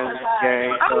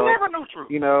game. So, I'm never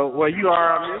neutral. Well, you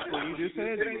are on this one. You just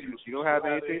said it. You don't have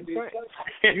anything to say.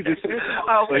 You just said it.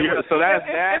 So that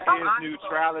is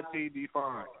neutrality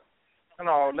defined.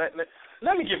 No, let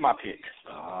me give my pick.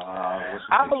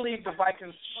 I believe the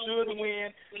Vikings should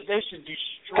win. They should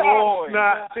destroy.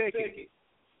 Not picking.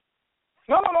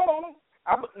 No.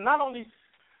 Not only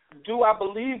do I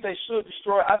believe they should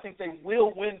destroy, I think they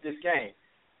will win this game.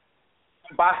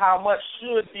 By how much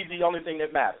should be the only thing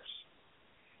that matters.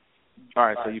 All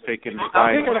right, so you're picking the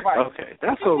Vikings. Okay,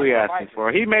 that's what we're asking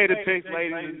for. He made a pick,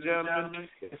 ladies and gentlemen.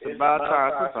 It's about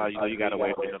time. Sometimes, you got to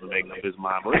wait for him to make up his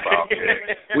mind, but it's all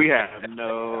good. We have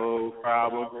no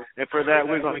problem. And for that,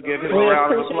 we're going to give him a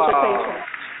round of applause.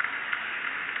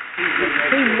 He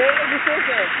made a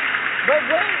decision. But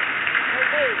wait.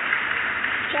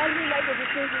 Can you make a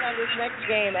decision on this next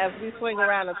game as we swing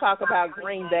around and talk about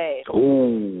Green Bay?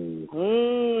 Ooh.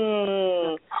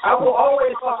 I will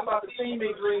always talk about the team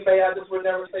in Green Bay. I just would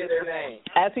never say their name.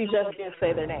 As he just did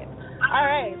say their name. All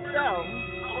right, so.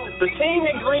 The team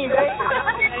in Green Bay is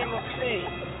not the name of the team.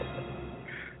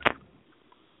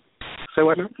 Say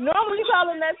what now? Normally we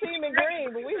call them that team in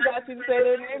green, but we've got you to say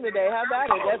their name today. How about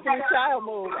it? That's your child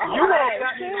move. You won't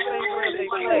got me to say where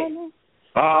they play.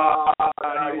 He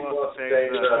wants to say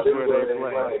where they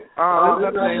play.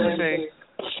 That's the name of the team.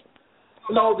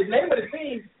 No, the name of the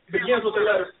team begins with the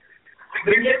letter.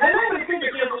 The name of the team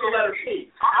begins with the letter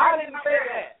T. I didn't say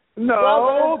that.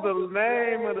 No, the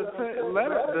name of the team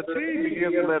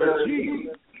begins with the letter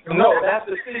G. No, that's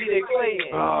the city they play in.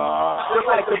 Just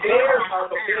like the Bears are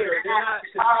the Bears. They're not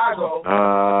Chicago.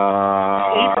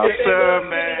 Even if they were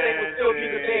they would still be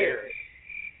the Bears.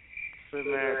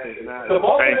 Semantics.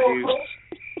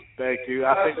 Thank you.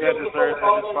 I think that deserves to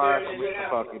be fired from Mr.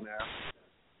 Fucking now.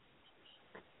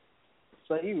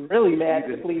 So you really mad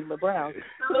at Cleveland Browns.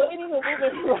 So anyway,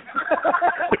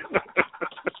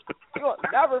 you'll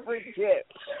never forget.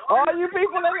 All you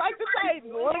people that like the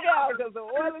Titans, look out, because the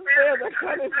Oilers fans are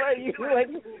coming for you.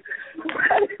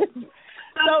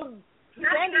 So,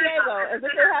 San Diego, as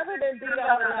if they haven't been beat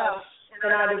up enough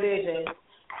in our division,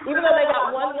 even though they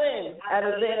got one win out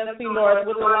of the NFC North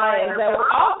with the Lions, that will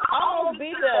almost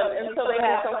beat them until they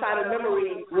had some kind of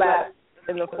memory lapse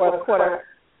in the fourth quarter.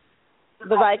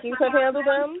 The Vikings have handled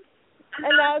them.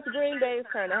 And now it's Green Bay's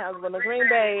turn to handle them. The Green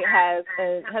Bay has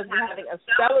been having a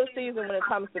stellar season when it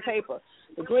comes to paper.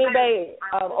 The Green Bay,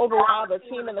 overall, the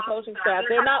team and the coaching staff,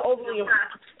 they're not overly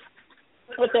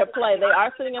with their play. They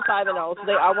are sitting at 5-0, so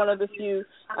they are one of the few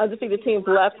undefeated teams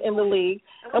left in the league.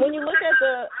 And when you look at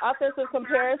the offensive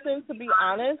comparisons, to be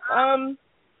honest,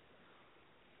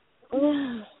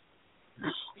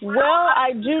 well,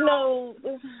 I do know.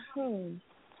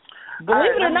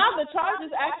 Believe it or not, the Chargers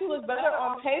actually look better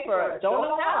on paper. Don't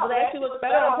know how, but they actually look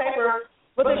better on paper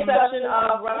with the exception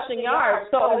of rushing yards.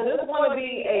 So is this going to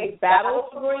be a battle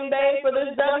for Green Bay for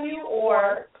this W,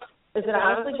 or is it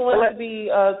honestly going to be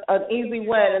an easy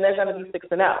win and they're going to be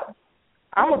 6-0?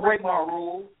 I'm going to break my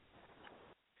rule,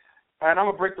 and I'm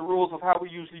going to break the rules of how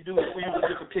we usually do it. We usually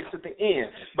get the picks at the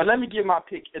end. But let me give my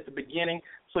pick at the beginning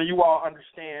so you all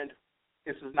understand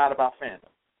this is not about fandom.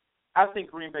 I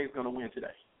think Green Bay is going to win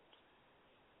today.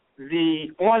 The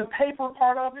on-paper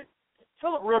part of it,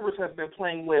 Phillip Rivers has been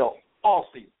playing well all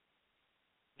season.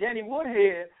 Danny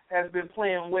Woodhead has been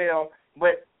playing well,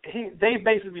 but they've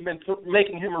basically been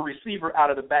making him a receiver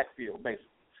out of the backfield, basically.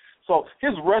 So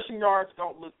his rushing yards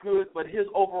don't look good, but his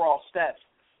overall stats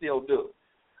still do.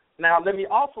 Now, let me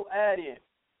also add in,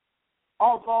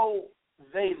 although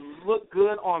they look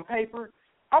good on paper,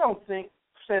 I don't think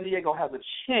San Diego has a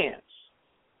chance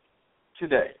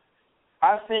today.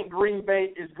 I think Green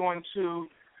Bay is going to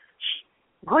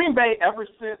 – Green Bay, ever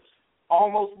since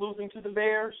almost losing to the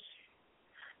Bears,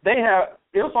 it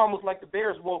was almost like the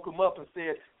Bears woke them up and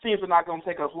said, teams are not going to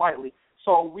take us lightly.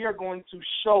 So we are going to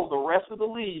show the rest of the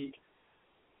league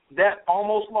that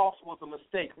almost loss was a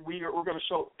mistake. We're going to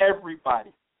show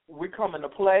everybody. We're coming to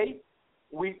play.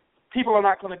 People are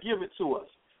not going to give it to us.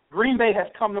 Green Bay has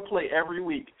come to play every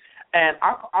week. And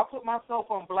I put myself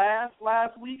on blast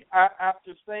last week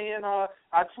after saying I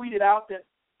tweeted out that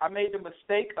I made the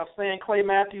mistake of saying Clay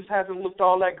Matthews hasn't looked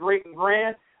all that great and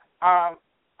grand.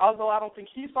 Although I don't think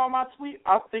he saw my tweet,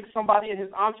 I think somebody in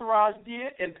his entourage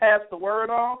did and passed the word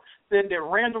on. Said that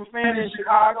random fan in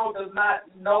Chicago does not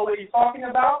know what he's talking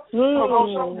about. So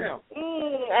go show him.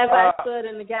 As I stood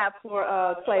in the gap for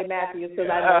Clay Matthews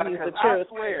because I know he's the truth.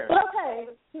 I swear. But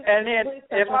okay. And then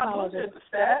if I look at the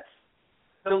stats,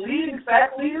 the leading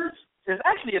sack leaders is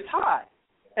actually a tie,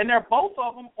 and they're both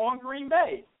of them on Green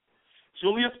Bay.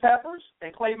 Julius Peppers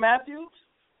and Clay Matthews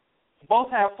both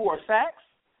have 4 sacks,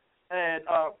 and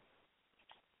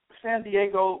San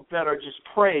Diego better just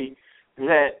pray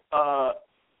that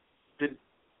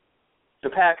the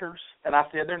Packers, and I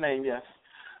said their name, yes,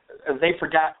 they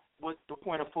forgot what the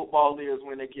point of football is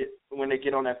when they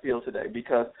get on that field today,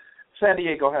 because San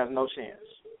Diego has no chance.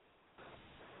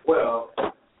 Well,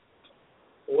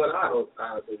 what I don't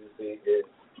honestly think is,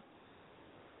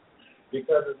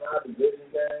 because it's not a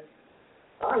division game,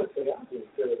 honestly, I can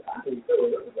feel it. I can feel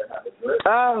it to have a great.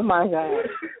 Oh my God!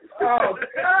 Oh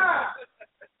God!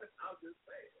 I'm just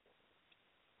saying.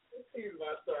 He's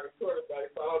my starting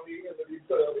quarterback, so I don't need him to be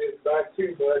put on his back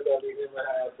too much. I need him to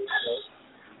have this,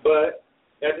 But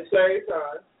at the same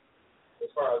time,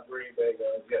 as far as Green Bay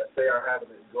goes, yes, they are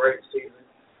having a great season.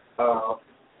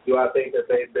 Do I think that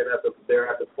they're at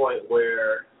the point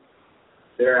where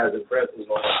they're as impressive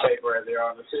on the paper as they are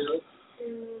on the field?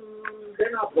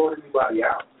 they're not blowing anybody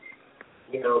out.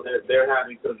 You know, they're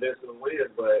having convincing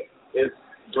wins, but it's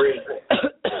Green Bay.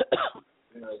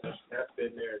 You know, that's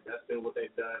been what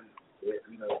they've done.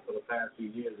 You know, for the past few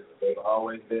years, they've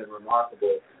always been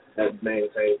remarkable at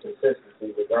maintaining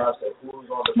consistency, regardless of who's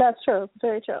on the. That's true.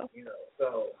 Very true. You know,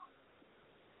 so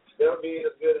them being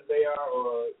as good as they are,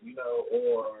 or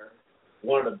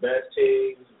one of the best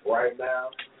teams right now,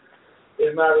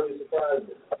 it's not really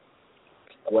surprising.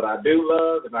 What I do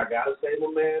love, and I gotta say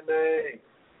my man name,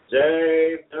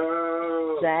 James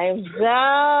Jones. James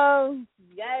Jones.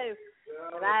 Yes.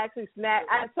 And I actually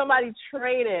somebody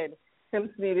traded him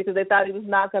to me because they thought he was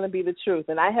not going to be the truth,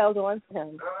 and I held on to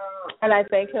him. And I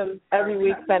thank him every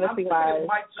week, fantasy-wise.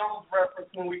 Mike Jones reference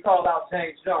when we called out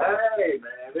James Jones. Hey,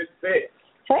 man, it's fit.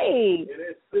 Hey,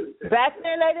 back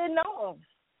then they didn't know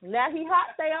him. Now he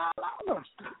hot, they all on him.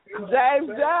 James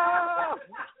Jones.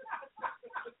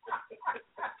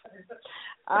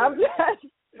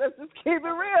 Let's just keep it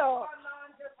real.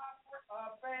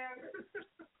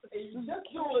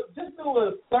 Just do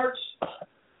a search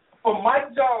for Mike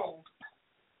Jones,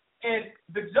 and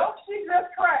the joke she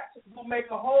just cracked will make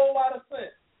a whole lot of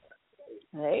sense.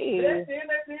 Hey. They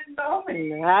didn't know me.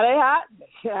 Now they hot.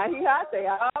 Now he hot. They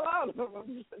all on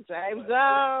him. James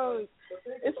Jones.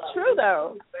 It's true,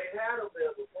 though. They had him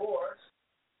there before.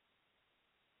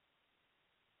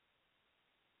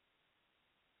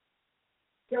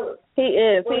 He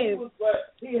is. But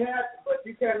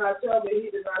you cannot tell me he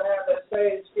did not have that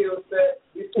same skill set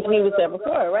before. He was there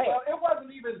before, right? Well, it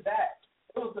wasn't even that.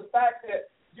 It was the fact that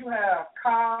you have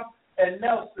Cobb and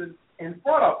Nelson in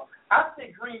front of them. I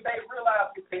think Green Bay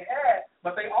realized what they had,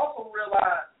 but they also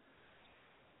realized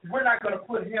we're not going to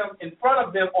put him in front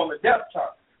of them on the depth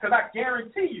chart. Because I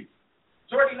guarantee you,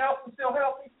 Jordy Nelson still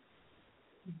healthy.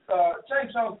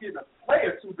 James Jones getting a play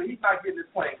or two, but he's not getting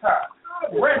his playing time.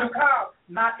 Randall Cobb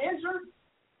not injured.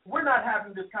 We're not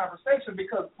having this conversation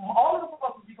because all of the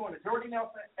us will be going to Jordy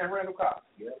Nelson and Randall Cobb.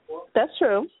 That's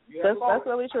true. That's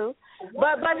really true.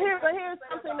 But here's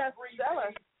something that's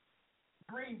stellar.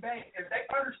 Green Bay, if they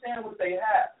understand what they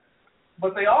have,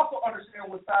 but they also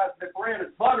understand what side the bread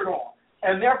is buttered on,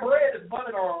 and their bread is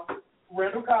buttered on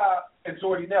Randall Cobb and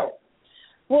Jordy Nelson.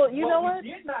 Well, you know what?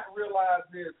 We did not realize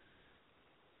is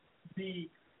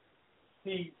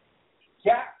the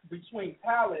gap between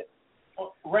talent,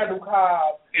 Randall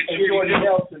Cobb and Jordy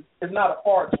Nelson, is not a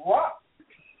far drop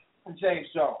from James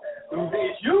Jones.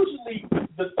 It's usually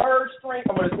the third string.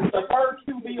 The third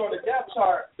QB on the depth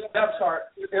chart is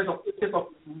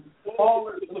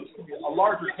a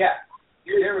larger gap.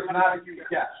 There is not a huge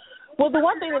gap. Well, the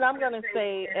one thing that I'm going to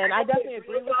say, and I definitely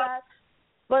agree with that,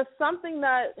 but something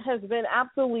that has been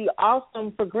absolutely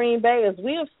awesome for Green Bay is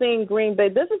we have seen Green Bay.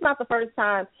 This is not the first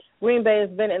time Green Bay has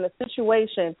been in a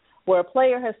situation where a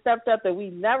player has stepped up that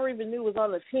we never even knew was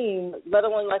on the team, let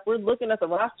alone like we're looking at the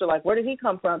roster, like where did he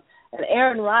come from? And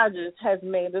Aaron Rodgers has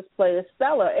made this player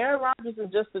stellar. Aaron Rodgers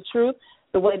is just the truth.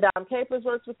 The way Dom Capers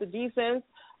works with the defense,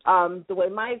 the way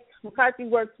Mike McCarthy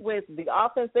works with the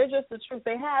offense, they're just the truth.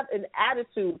 They have an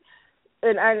attitude.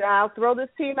 And I'll throw this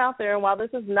team out there, and while this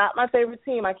is not my favorite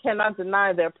team, I cannot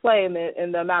deny their play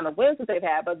and the amount of wins that they've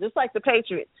had. But just like the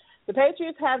Patriots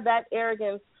have that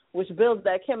arrogance which builds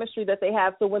that chemistry that they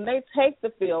have. So when they take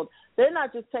the field, they're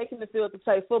not just taking the field to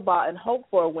play football and hope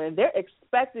for a win. They're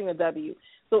expecting a W.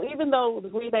 So even though the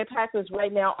Green Bay Packers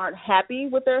right now aren't happy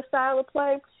with their style of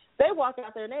play, they walk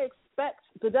out there and they expect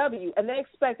the W, and they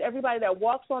expect everybody that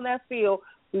walks on that field,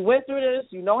 we went through this,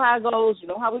 you know how it goes, you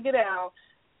know how we get out,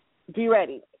 be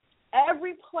ready.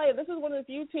 Every play, this is one of the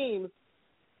few teams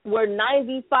where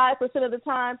 95% of the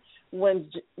time when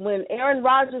Aaron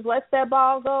Rodgers lets that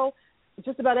ball go,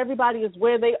 just about everybody is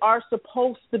where they are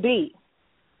supposed to be.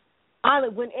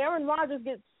 When Aaron Rodgers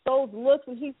gets those looks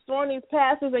and he's throwing these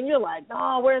passes and you're like,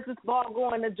 no, where's this ball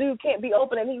going? The dude can't be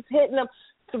open and he's hitting them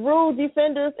through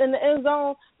defenders in the end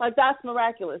zone, like that's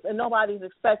miraculous and nobody's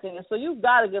expecting it. So you've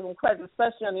got to give them credit,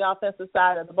 especially on the offensive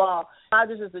side of the ball.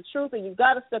 Rodgers is the truth, and you've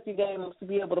got to step your game up to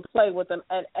be able to play with them.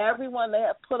 And everyone they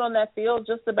have put on that field,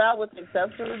 just about with the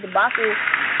exception of Debacle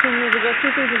 2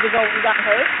 seasons ago when he got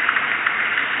hurt.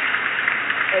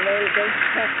 And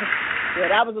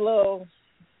that was a little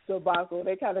debacle.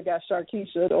 They kind of got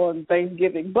Sharkeisha on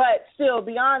Thanksgiving. But still,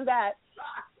 beyond that,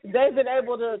 they've been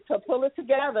able to pull it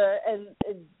together and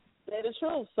say the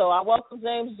truth. So I welcome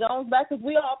James Jones back because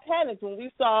we all panicked when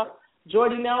we saw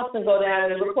Jordy Nelson go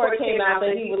down and the report came out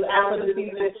that he was out for the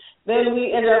season. Then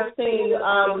we ended up seeing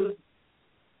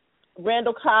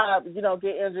Randall Cobb,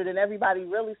 get injured, and everybody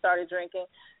really started drinking.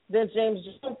 then James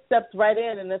Jones steps right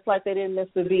in, and it's like they didn't miss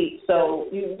the beat. So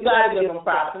you got to give them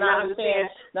props. And I understand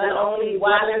not only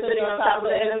why they're sitting on top of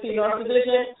the NFC North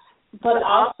division, but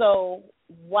also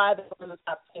why they're one of the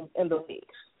top teams in the league.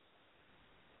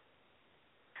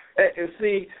 And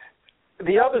see,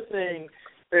 the other thing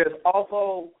is,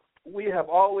 although we have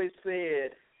always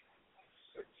said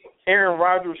Aaron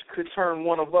Rodgers could turn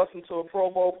one of us into a Pro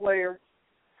Bowl player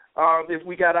if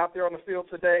we got out there on the field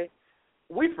today,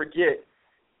 we forget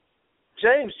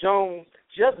James Jones,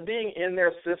 just being in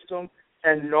their system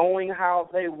and knowing how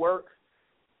they work,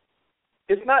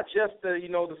 it's not just the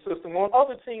system. On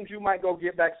other teams, you might go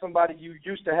get back somebody you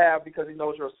used to have because he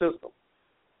knows your system.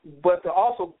 But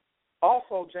also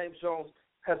James Jones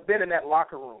has been in that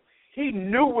locker room. He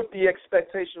knew what the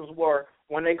expectations were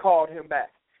when they called him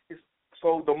back.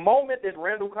 So the moment that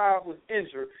Randall Cobb was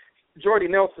injured, Jordy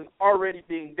Nelson already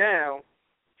being down,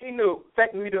 he knew,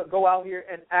 expect me to go out here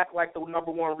and act like the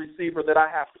number one receiver that I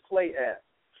have to play as.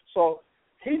 So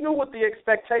he knew what the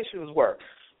expectations were.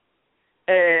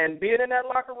 And being in that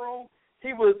locker room,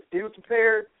 he was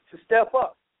prepared to step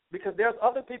up, because there's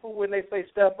other people, when they say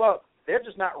step up, they're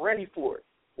just not ready for it.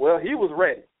 Well, he was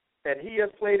ready, and he has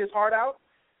played his heart out,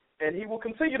 and he will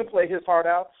continue to play his heart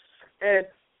out. And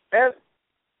as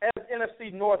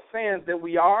NFC North fans that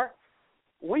we are,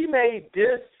 we may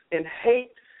diss and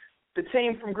hate the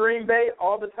team from Green Bay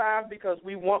all the time because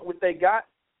we want what they got,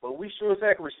 but we sure as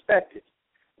heck respect it.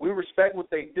 We respect what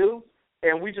they do,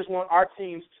 and we just want our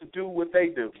teams to do what they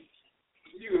do.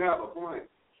 You have a point.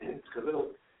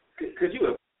 Because you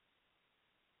have.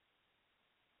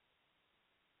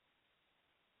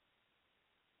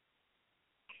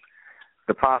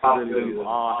 The possibility of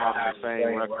all having the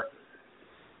same record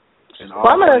and all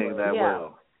playing that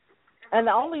well. And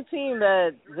the only team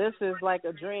that this is like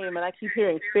a dream, and I keep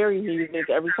hearing fairy music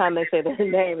every time they say their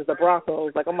name, is the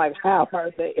Broncos. Like, I'm like, how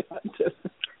are they? But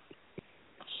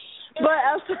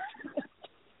I'm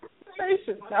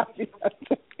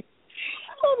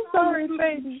sorry,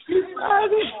 lady. They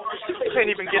can't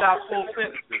even get out full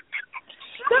sentences.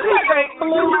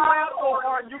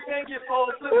 You can't get full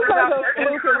sentences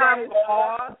without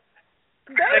pause.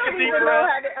 They don't even know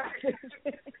how to.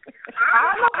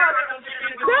 I know how to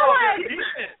understand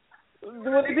defense. When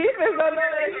the defense don't know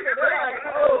that either, they're like,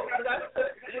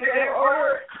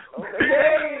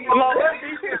 What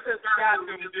defense has gotten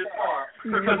them this far?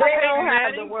 They don't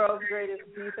have the world's greatest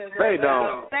defense. They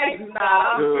don't.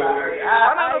 I'm sorry.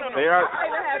 They are.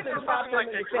 I even have to drop them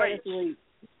in the credit league.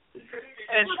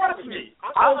 And trust me,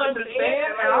 I understand,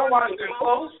 and I watched them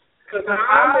close, because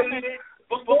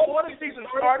before the season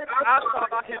started, I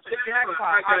thought I hit the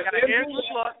jackpot. I got Andrew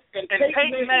Luck and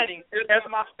Peyton Manning as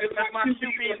my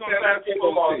QBs on Saturday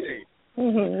football team.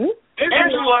 Mm-hmm.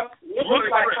 Andrew Luck looks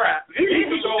like crap. He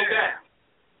can go down.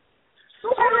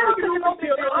 So how do you know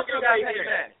the other guy Peyton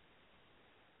Manning?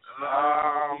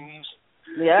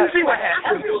 Yeah. See what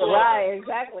happens. Right,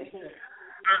 exactly.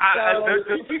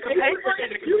 The piece of paper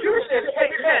and the computer says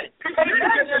Peyton Manning. I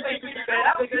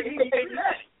don't think he's Peyton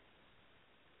Manning.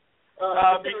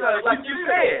 Because, like you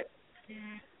said,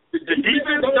 the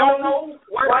defense don't know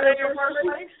why they're in first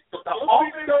place. The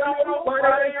offense don't know why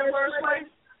they're in first place.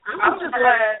 I'm just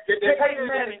glad that Peyton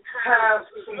Manning has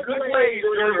some good plays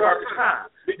during garbage time.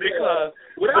 Because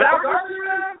without garbage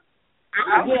time,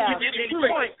 I wouldn't get any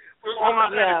points on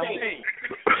my team.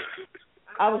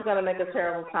 I was going to make a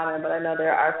terrible comment, but I know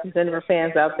there are some Denver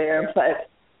fans out there, but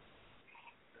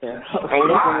it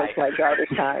looks like garbage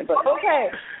time. But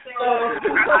okay. So,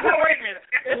 wait a minute.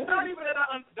 It's not even that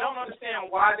I don't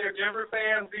understand why they're Denver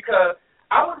fans, because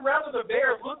I would rather the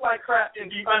Bears look like crap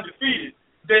and be undefeated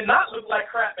than not look like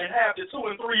crap and have the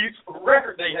 2-3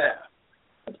 record they have.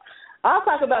 I'll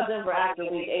talk about Denver after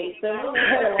week 8. So we'll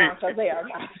head along because they are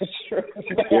not sure.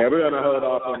 Yeah, we're going to hold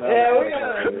off on that. Yeah, we're going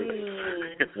to.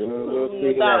 We'll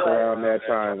see that around that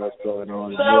time. What's going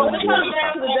on? So when it comes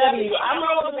down to the W, I'm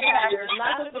rolling with the Packers,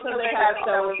 not just because they've had a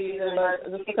stellar season, but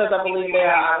just because I believe they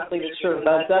are honestly the truth.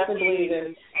 I definitely believe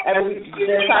in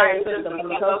the entire system,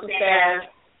 from the coaching staff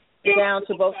down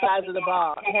to both sides of the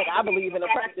ball. Heck, I believe in a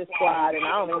practice squad, and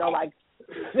I don't even know, like,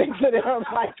 6 of them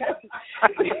like that.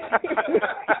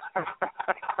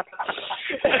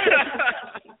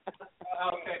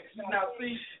 Okay. Now,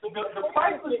 see, the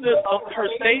pricelessness of her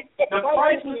statement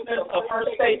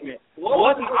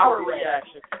wasn't our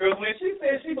reaction. Because when she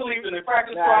said she believed in the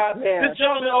practice squad, this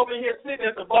gentleman over here sitting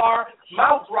at the bar,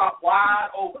 mouth dropped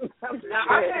wide open. Now,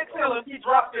 I can't tell if he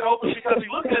dropped it open because he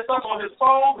looked at something on his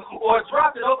phone or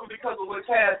dropped it open because of what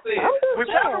Kass said.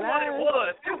 Whichever one it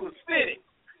was fitting.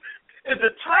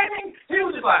 The timing, he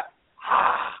was just like,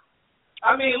 I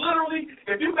I mean, literally,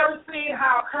 if you've ever seen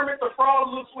how Kermit the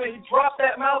Frog looks when he dropped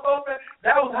that mouth open,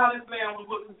 that was how this man was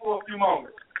looking for a few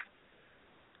moments.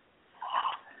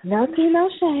 No tea,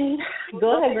 no shade.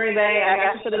 Go ahead, Green Bay. I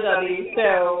got you for the W.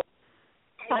 So,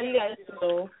 how do you guys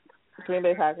feel, Green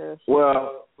Bay Packers?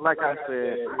 Well, like I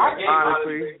said,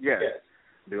 honestly, yes.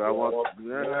 Do I want?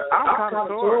 I'm kind of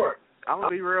sore. I'm gonna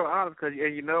be real honest,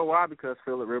 and you know why? Because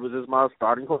Phillip Rivers is my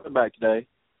starting quarterback today.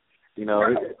 You know.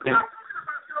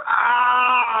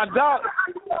 Don't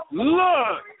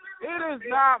look. It is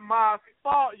not my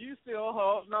fault. You still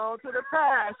holding on to the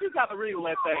past. You got to really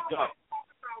let that go.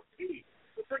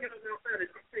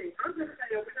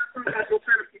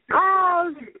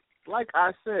 Like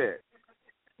I said,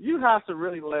 you have to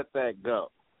really let that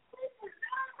go.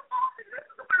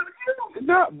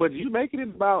 No, but you making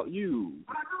it about you.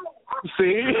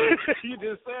 See, you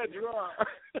just said you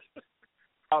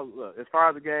are. Look, as far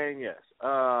as the game, yes.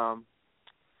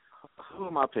 Who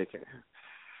am I picking?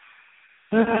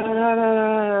 Like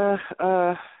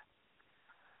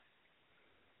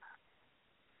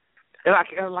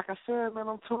I said, man,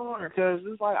 I'm torn because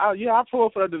it's like, I pull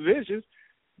for the divisions,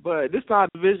 but this is not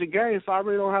a division game, so I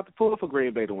really don't have to pull for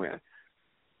Green Bay to win.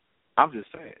 I'm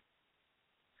just saying.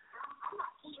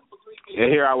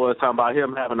 And here I was talking about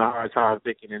him having a hard time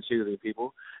picking and choosing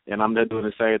people, and I'm just doing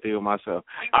the same thing with myself.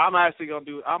 I'm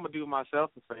gonna do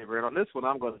myself a favor, and on this one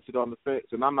I'm gonna sit on the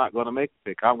fence, and I'm not gonna make a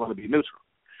pick. I'm gonna be neutral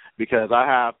because I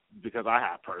have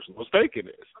personal stake in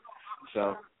this.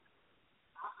 So.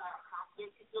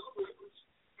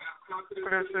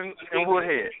 Confidence in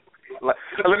Woodhead. Let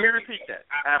me repeat that.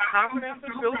 I have confidence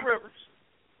in Phillip Rivers.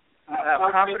 I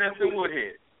have confidence in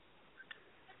Woodhead.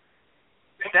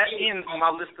 That ends my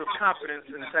list of confidence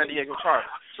in the San Diego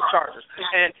Chargers.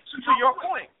 And to your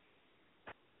point,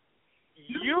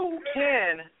 you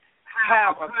can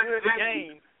have a good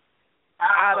game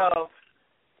out of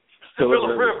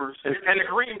Phillip Rivers, and the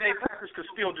Green Bay Packers could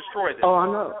still destroy them. Oh, I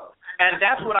know. And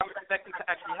that's what I'm expecting to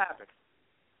actually happen.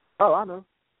 Oh, I know.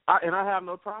 And I have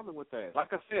no problem with that.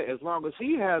 Like I said, as long as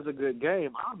he has a good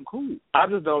game, I'm cool. I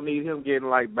just don't need him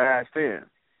getting, bashed in.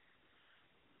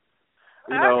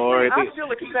 I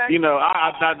feel expect. Do I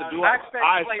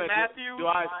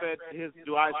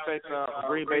expect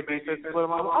Green Bay defense to put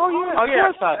him on? Oh yeah,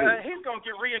 of course I do. He's gonna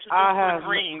get reintroduced to the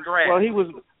green grass. Well, he was,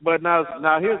 but now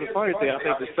here's the funny thing. I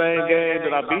think the same game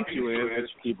that I beat you in, and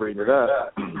you keep bringing it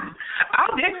up. I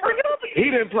didn't bring it up. He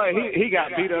didn't play. He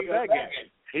got beat up that game.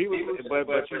 He was, but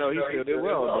he still did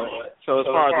well. So as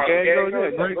far as the game goes, yeah,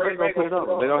 Green Bay gonna put it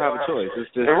on. They don't have a choice. It's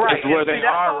just it's where they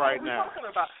are right now.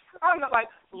 I'm not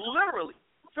literally.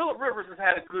 Phillip Rivers has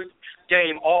had a good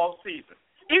game all season.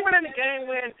 Even in the game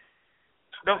when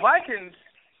the Vikings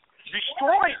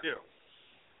destroyed them,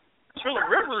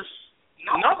 Phillip Rivers'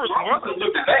 numbers weren't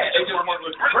looking bad. They just weren't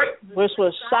looking great. Which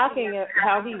was shocking at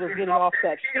how he was getting off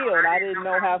that field. I didn't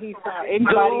know how he saw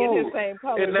anybody in his same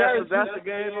color that's the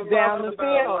game down the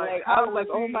field. I was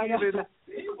like, oh my God.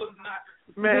 He was not.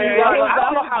 Man, I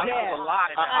don't know how he was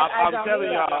alive. I'm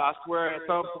telling y'all, I swear at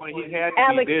some point he had to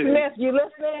Alex be dizzy. Smith, you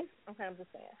listening? Okay, I'm just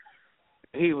saying.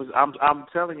 He was. I'm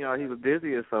telling y'all, he was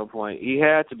dizzy at some point. He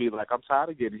had to be like, I'm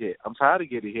tired of getting hit. I'm tired of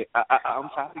getting hit.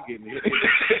 I'm tired of getting hit.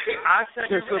 I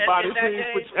said somebody please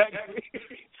protect me.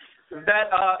 That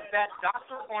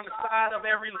doctor on the side of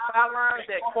every sideline,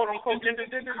 that quote unquote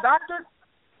doctor,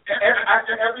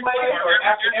 after every play or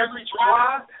after every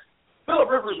drive,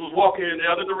 Phillip Rivers was walking in the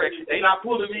other direction. They not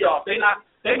pulling me off. They not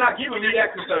giving me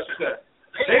that concussion test.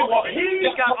 He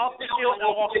got off the field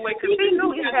and walked away because he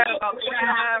knew he had about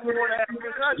 3.5, 4.5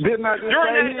 concussions. Didn't I just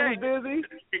say he was busy?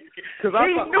 Because I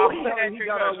thought he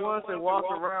got up once and walked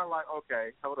around like,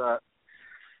 okay, hold up.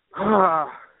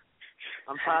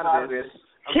 I'm tired of this.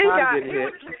 I'm tired of getting hit.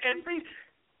 And see,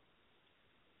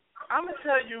 I'm going to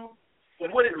tell you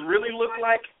what it really looked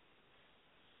like.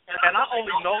 And I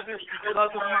only know this because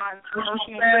of my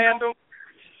personal fandom.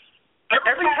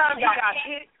 Every time he got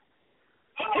hit,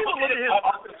 he would look at his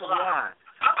offensive line.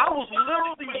 I was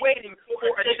literally waiting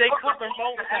for a Jay Cutler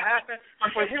moment to happen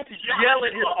for him to yell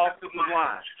at his offensive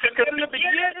line. Because in the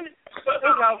beginning, it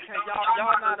was like, okay,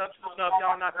 y'all not up to enough.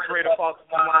 Y'all not the great offensive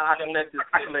line. I can let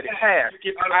it pass.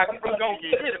 I'm going to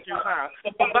get hit a few times.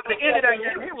 But by the end of that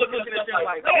game, he was looking at them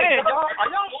like, man, are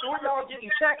y'all sure y'all getting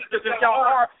checked? Because if y'all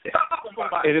are,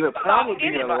 it'll probably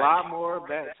be a lot more of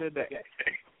that today.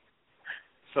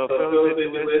 So, Phillip,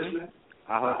 if you're listening,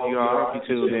 I hope you all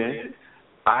tune in.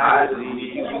 I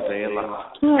need you to stay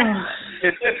alive.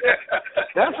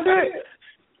 That's it.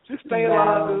 Just stay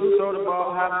alive, dude. Throw the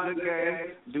ball, have a good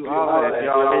game, do all that.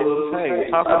 Y'all little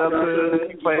things. Talk it up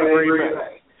to play Green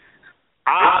Bay.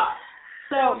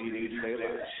 You need to stay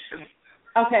alive.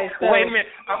 Okay, so wait a minute.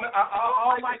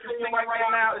 All I can think right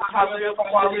now is how good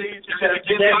quality is. Right.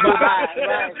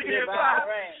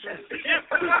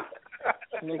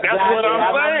 That's what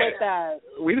I'm saying.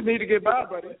 We just need to get by,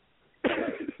 buddy.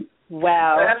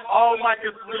 Wow. That's all Mike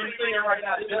is really saying right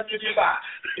now. Just to get by.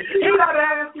 He's not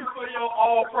asking for your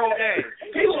all-pro game.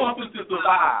 He wants us to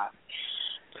survive.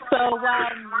 So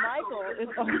while Michael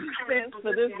is on the fence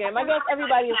for this game, I guess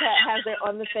everybody has their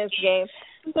on the fence game.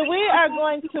 So we are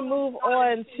going to move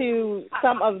on to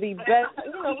some of the best.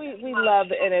 You know, we love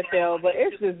the NFL, but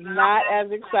it's just not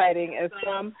as exciting as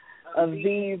some of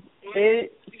these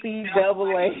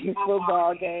NCAA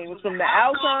football games, from the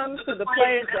outcomes to the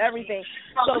players to everything.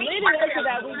 So leading into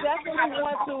that, we definitely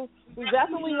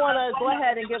want to go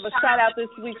ahead and give a shout out this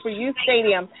week for U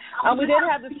Stadium. We did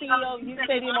have the CEO of U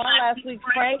Stadium on last week,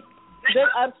 Frank. Big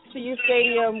ups to U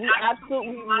Stadium. We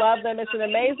absolutely love them. It's an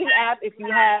amazing app. If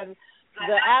you have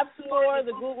the App Store,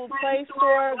 the Google Play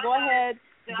Store, go ahead,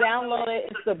 download it.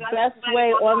 It's the best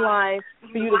way online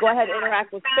for you to go ahead and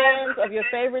interact with fans of your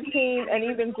favorite team and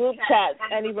even group chats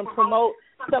and even promote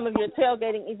some of your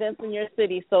tailgating events in your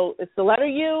city. So it's the letter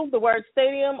U, the word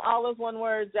stadium, all is one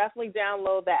word. Definitely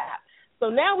download the app. So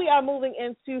now we are moving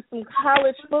into some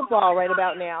college football right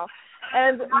about now.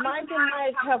 And Mike and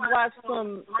Mike have watched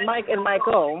some Mike and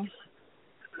Michael.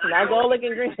 Not go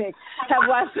looking green. Have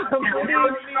watched some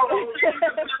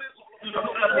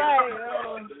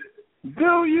right.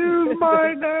 Do use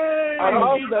my name.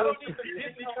 The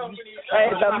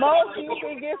most you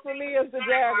can get from me is the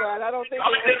Jaguar. I don't think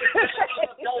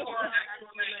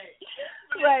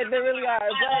right, they really are.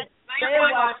 But they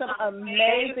watched some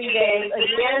amazing games.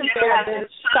 Again, there have been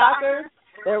shockers.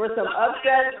 There were some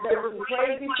upsets. There were some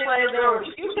crazy plays. There were a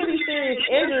few pretty serious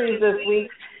injuries this week.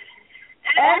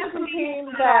 And some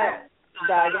teams that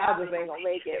y'all just ain't going to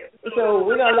make it. So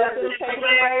we're going to let them take it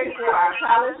away for our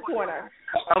college corner.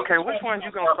 Okay, which one you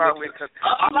going to start with? Because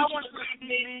all I want to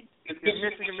see is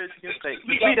Michigan State.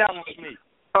 Leave that one with me.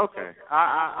 Okay.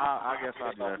 I guess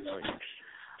I'll do that for you.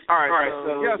 All right,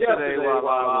 so yesterday while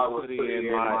I was putting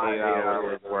in my 8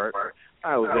 hours of work,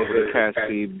 I was able to catch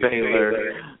the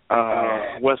Baylor,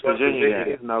 West Virginia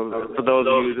game. Now, for those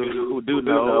of you who do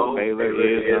know, Baylor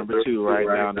is number 2 right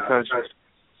now in the country.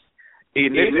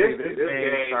 Initially, this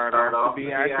game started off to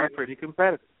be actually pretty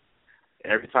competitive.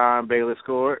 Every time Baylor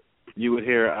scored, you would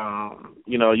hear,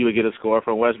 you would get a score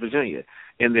from West Virginia.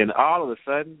 And then all of a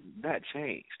sudden, that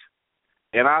changed.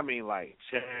 And I mean, like,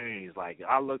 changed. Like,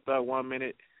 I looked up 1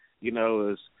 minute, it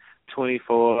was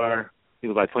 24, it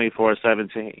was like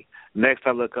 24-17. Next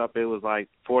I look up, it was like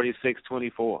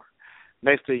 46-24.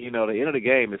 Next thing you know, the end of the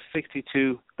game is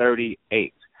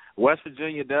 62-38. West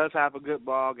Virginia does have a good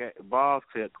ball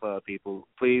club, people.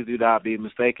 Please do not be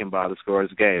mistaken by the score of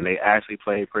this game. They actually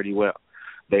played pretty well.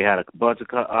 They had a bunch of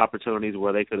opportunities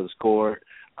where they could have scored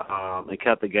and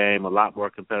kept the game a lot more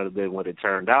competitive than what it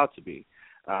turned out to be.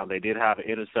 They did have an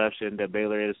interception that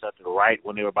Baylor intercepted right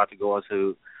when they were about to go on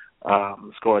to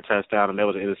score a touchdown, and there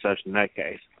was an interception in that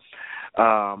case.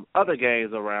 Other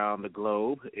games around the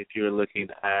globe, if you're looking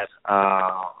at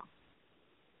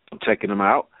checking them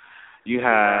out, you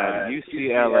had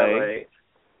UCLA,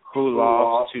 who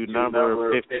lost to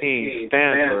number 15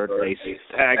 Stanford, a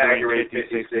staggering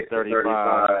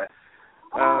 56-35.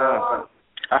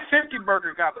 A 50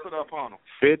 burger got put up on them.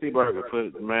 50 burger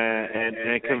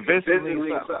and convincingly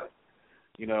so.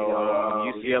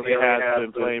 UCLA has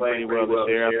been playing pretty well this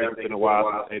year. I think it's been a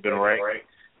while since they've been ranked.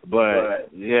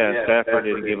 But, Stafford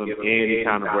didn't give them any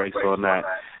kind of breaks on that.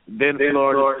 Then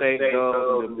Florida State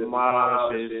goes and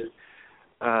demolishes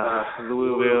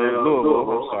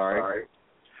Louisville,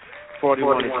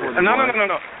 41-20. No. And I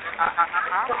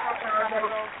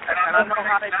know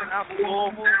how they pronounce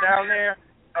Louisville down there.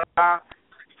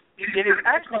 It is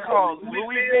actually called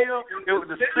Louisville.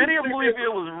 The city of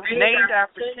Louisville was named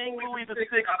after King Louis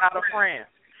VI out of France.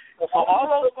 So all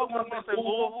those folks who say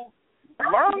Louisville,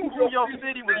 learn who your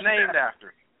city was named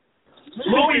after.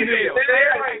 Louisville.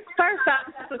 First off,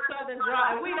 that's a Southern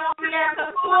draw. We don't be at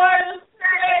the Florida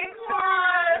State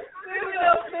Farm.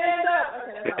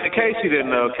 In case you didn't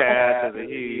know, Kass is a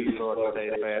huge Florida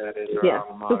State fan. Yes,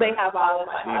 because they have all of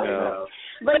us.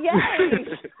 But yes,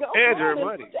 go Andrew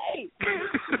money.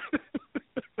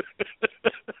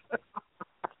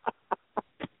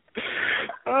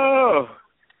 Oh,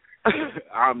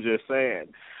 I'm just saying.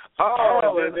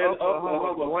 And then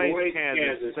Oklahoma blanked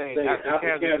Kansas State.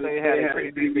 Kansas State had a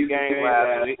pretty decent game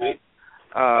last week.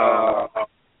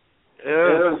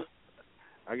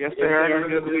 I guess they are as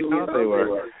good as we thought they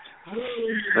were.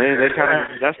 They kind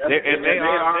of they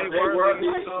were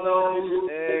close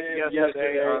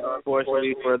yesterday.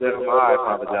 Unfortunately for them, I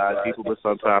apologize, people, but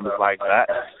sometimes it's like that.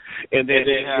 And then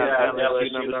they have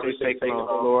LSU number 6 taking on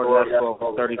Florida.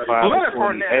 That's 35-28. Leonard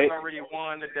Fournette already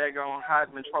won the daggone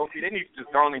Heisman Trophy. They need to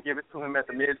just go on and give it to him at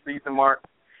the mid-season mark.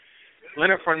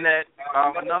 Leonard Fournette,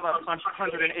 another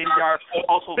 180 yards.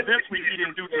 Also, this week he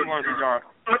didn't do 200 yards.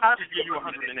 I'll just give you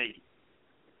 180.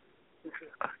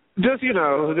 Just because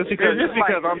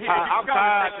I'm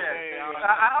tired today.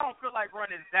 I don't feel like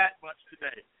running that much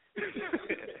today.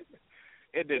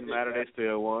 It didn't matter. They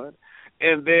still won.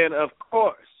 And then, of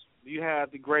course, you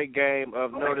had the great game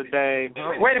of Notre Dame.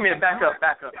 Wait a minute. Back up.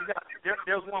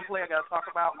 There's one play I got to talk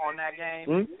about on that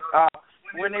game.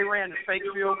 When they ran the fake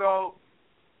field goal,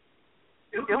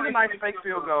 it was a nice fake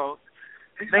field goal.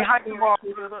 They hiked the ball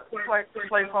to the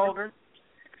placeholder.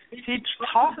 He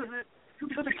tosses it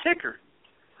to the kicker.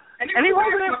 And he was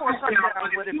there for a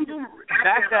touchdown, but if you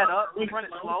back that up and run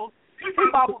it slow, he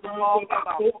bobbled the ball for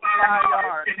about 5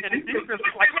 yards. And the defense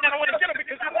was like, man, I want to get him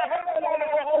because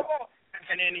hold on.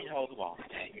 And then he holds the ball.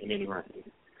 And then he runs.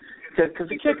 Because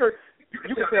the kicker, you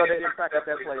can tell they didn't practice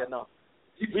that play enough.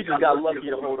 He just got lucky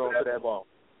to hold on to that ball.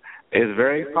 It's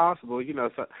very possible.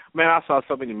 I saw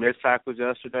so many missed tackles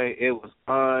yesterday. It was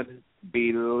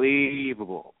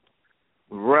unbelievable.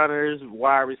 Runners,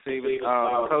 wide receivers,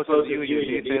 coaches, you and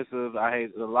your defensive. I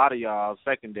hate a lot of y'all.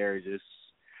 Secondary,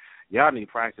 y'all need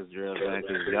practice drills, man,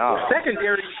 because y'all.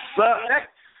 Secondary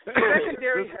sucks.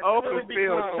 Secondary this open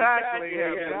field tackling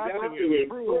has got to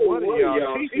improve. One of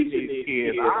y'all teaching these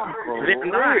kids. I'm for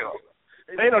real.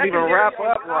 They don't even wrap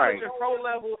up right. The pro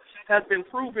level has been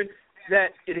proven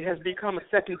that it has become a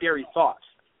secondary thought.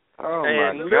 Oh,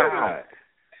 my God.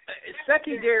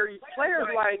 Secondary players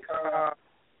like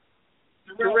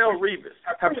Darrelle Revis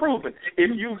have proven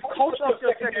if you coach up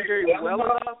your secondary well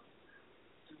enough,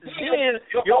 then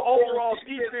your overall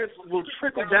defense will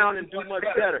trickle down and do much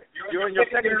better. Your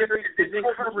secondary is in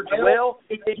coverage well.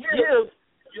 It gives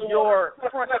your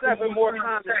front seven more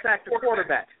time to sack the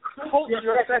quarterback. Coach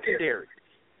your secondary.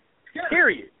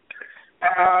 Period.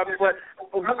 But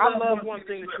I love one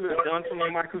thing that you have done for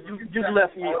me, Michael. You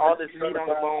left me all this meat on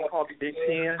the bone called the Big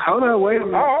Ten. Hold on, wait a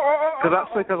minute.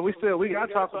 Because we got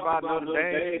to talk about Notre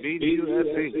Dame,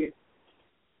 BUSC.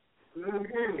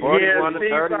 41 to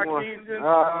 31.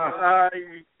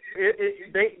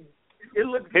 It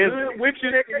looks good with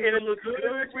you there, and it looks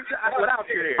good without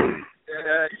you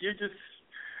there. You just.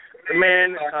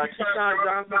 Man, Keyshawn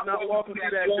Johnson's not walking through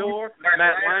that door.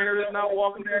 Matt Leinart is not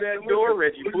walking through that door.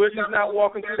 Reggie Bush is not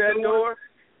walking through that door.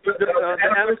 The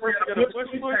anniversary of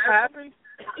the Bush happened,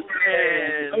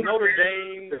 and Notre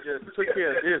Dame just took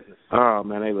care of business. Oh,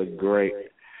 man, they look great.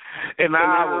 And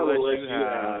I will let you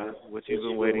have what you've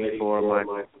been waiting for,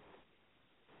 Michael.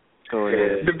 Go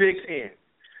ahead. The Big Ten.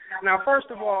 Now,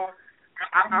 first of all,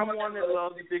 I'm one that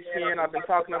loves the Big Ten. I've been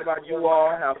talking about you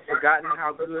all have forgotten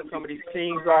how good some of these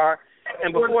teams are.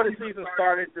 And before the season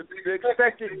started, the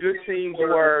expected good teams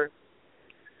were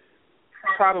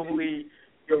probably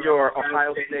your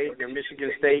Ohio State, your Michigan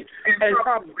State, and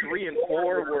probably 3 and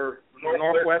 4 were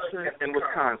Northwestern and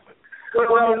Wisconsin.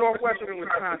 Well, Northwestern and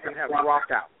Wisconsin have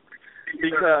dropped out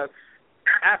because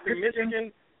after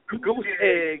Michigan goose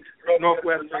eggs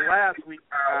Northwestern last week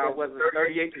was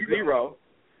 38-0.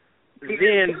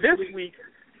 Then this week,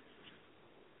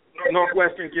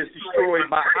 Northwestern gets destroyed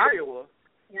by Iowa,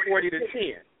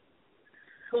 40-10.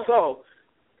 So,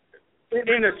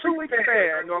 in a 2-week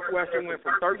span, Northwestern went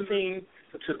from 13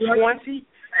 to 20,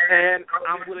 and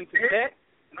I'm willing to bet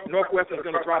Northwestern's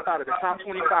going to drop out of the top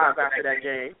 25 after that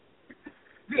game.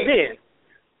 Then,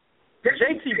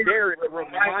 J.T. Barrett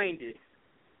reminded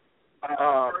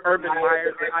Urban Meyer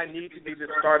that I need to be the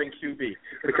starting QB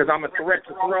because I'm a threat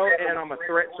to throw and I'm a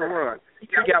threat to run. He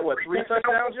got, 3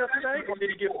 touchdowns yesterday, or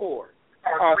did he get 4? 3.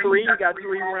 He got 3.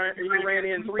 He ran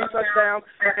in 3 touchdowns.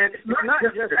 And it's not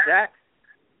just that.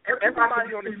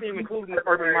 Everybody on the team, including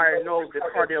Urban Meyer, knows that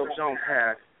Cardale Jones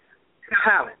has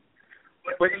talent.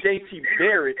 But J.T.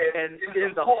 Barrett, and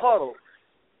in the huddle,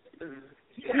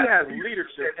 he has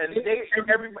leadership, and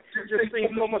everybody just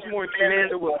seems so much more in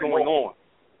command of what's going on.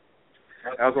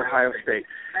 That was Ohio State.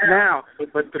 Now,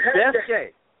 but the best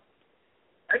game,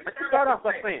 let's start off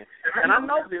by saying, and I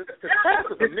know this because Kass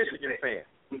is a Michigan fan.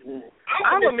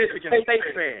 I'm a Michigan State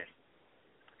fan.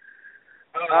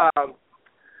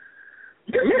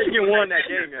 Michigan won that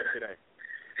game yesterday,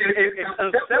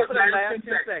 except for the last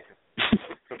 10 seconds.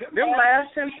 Them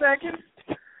last 10 seconds,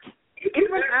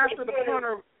 even after the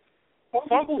punter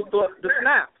fumbles the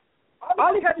snap,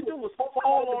 all he had to do was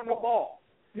fall on the ball.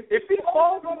 If he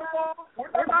falls on the ball,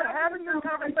 we're not having this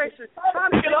conversation.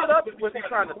 Trying to get it up, was he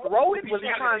trying to throw it? Was he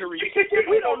trying to re-kick it?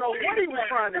 We don't know what he was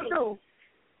trying to do.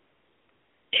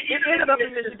 It ended up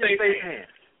in Michigan State's hands.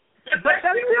 But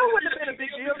that still wouldn't have been a big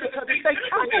deal because if they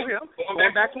tackle him,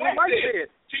 going back to what Mike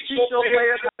said, teach those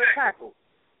players how to tackle.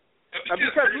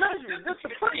 Because mind you, this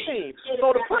is the punch team.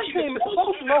 So the punch team is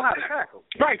supposed to know how to tackle.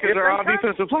 Right, because they're all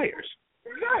defensive players.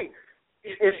 Right.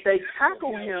 If they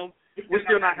tackle him, we're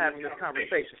still not having this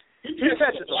conversation. He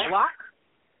catches a block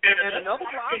and another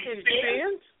block and he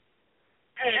spins.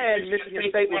 And Michigan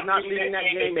State was not leading that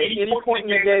game at any point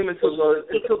in the game until the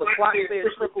clock said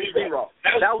 000. They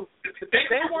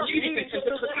weren't leading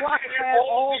until the clock had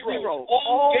all zeros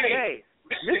all day.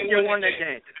 Michigan won that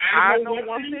game. I know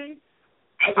one thing.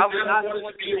 I would not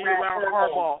want to be around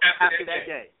Harbaugh after that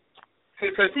game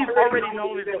because he's already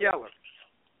known as a yeller.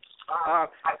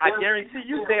 I guarantee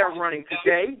you they are running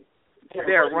today.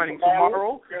 They are running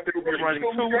tomorrow. They will be running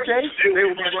Tuesday. They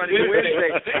will be running Wednesday.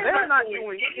 They're not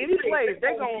doing any plays.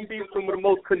 They're going to be some of the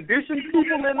most conditioned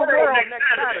people in the world next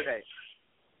Saturday.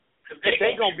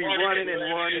 They're going to be running and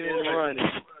running and running.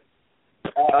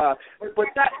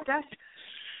 But that's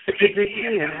the Big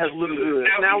Ten has looked good.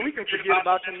 Now we can forget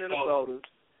about the Minnesotas.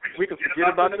 We can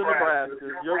forget about the Nebraskas,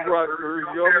 your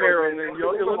Rutgers, your Maryland,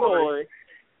 your Illinois.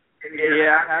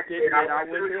 Yeah, I have to admit, I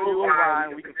went to UNI,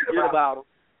 and we can forget about them.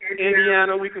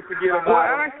 Indiana, we can forget about.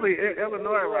 Well, actually,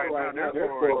 Illinois right now, they're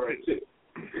 4-2.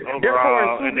 They're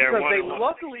 4-2 because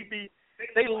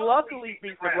they luckily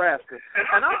beat Nebraska.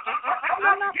 And I'm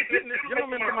not forgetting this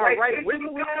gentleman to my right with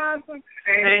Wisconsin,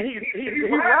 and he's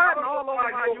riding all over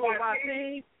my UNI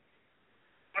team,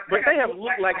 but they have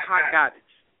looked like hot garbage.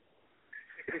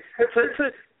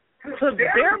 To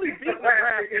barely beat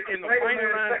Nebraska in the final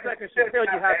 9 seconds should tell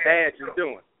you how bad you're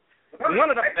doing.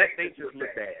 One of them, they just look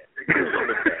bad.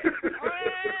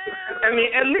 I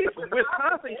mean, at least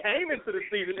Wisconsin came into the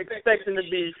season expecting to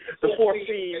be the 4th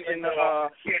team in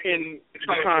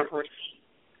the conference.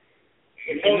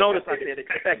 And notice I said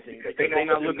expecting because they're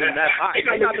not looking that hot.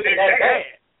 They're not looking that bad.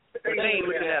 They ain't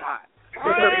looking that hot.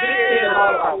 Because the Big Ten is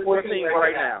all about 4 teams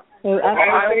right now.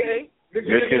 Ohio State,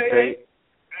 Michigan State,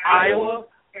 Iowa,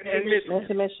 and Michigan,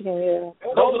 yeah.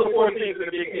 Those are the 4 teams in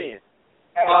the Big Ten.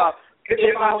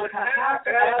 If I would have to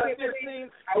add this team,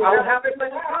 I would have to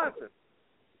say Wisconsin.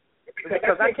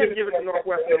 Because I can't give it to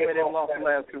Northwestern when they've lost the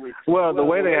last 2 weeks. Well, the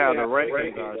way they have the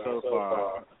rankings are so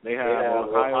far, they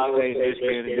have Ohio State,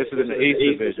 Michigan. This is in the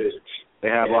East Division. They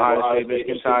have Ohio State,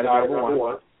 Michigan tied at number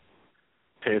 1.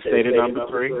 Penn State at number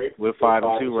 3 with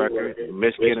 5-2 record.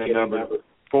 Michigan at number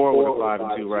 4 with a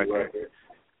 5-2 record.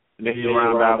 And then you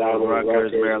round out with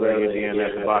Rutgers, Maryland, Indiana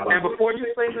at the bottom. And before you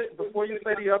say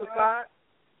the other side,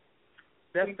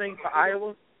 best thing for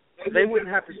Iowa, they wouldn't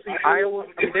have to see Iowa.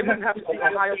 I mean, they wouldn't have to see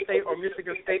Ohio State or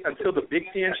Michigan State until the Big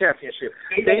Ten championship.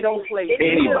 They don't play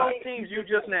any of those teams you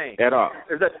just named at all.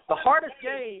 The hardest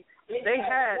game they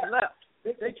had left.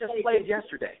 They just played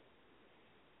yesterday.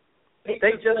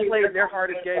 They just played their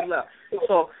hardest game left.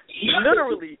 So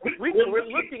literally,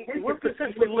 we're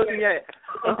potentially looking at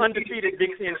an undefeated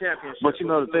Big Ten championship. But you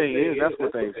know the thing is, that's what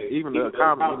they even the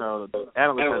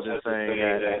analysts have been saying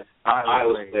that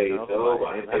Iowa State,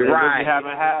 they really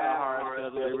haven't had a hard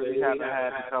schedule. They really haven't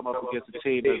had to come up against a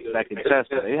team that can test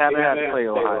it. They haven't had to play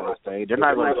Ohio State. They're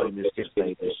not going to play Michigan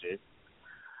State this year.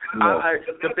 No.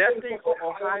 The best thing for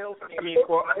for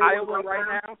Iowa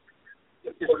right now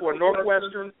is for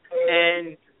Northwestern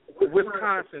and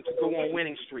Wisconsin to go on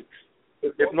winning streaks.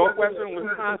 If Northwestern and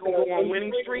Wisconsin go on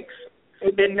winning streaks,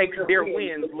 it makes their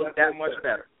wins look that much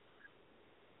better.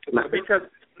 Because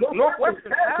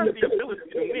Northwestern has the ability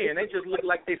to win. They just look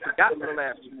like they forgot for the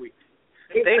last 2 weeks.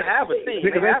 They have a team.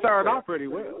 Because they started off pretty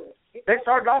well. They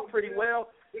started off pretty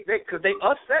well because they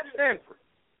upset Stanford.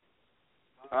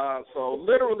 So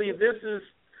literally, this is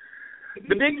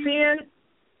the Big Ten.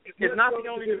 Is not the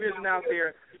only division out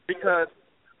there because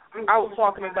I was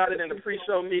talking about it in the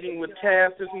pre-show meeting with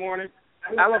Kass this morning.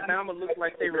 Alabama looks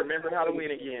like they remembered how to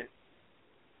win again.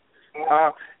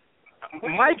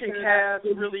 Mike and Kass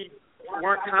really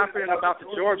weren't confident about the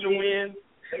Georgia win.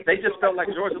 They just felt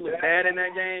like Georgia looked bad in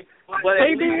that game. But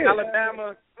at least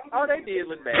Alabama, they did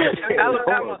look bad.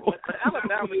 Alabama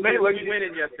they looked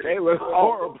winning yesterday. They looked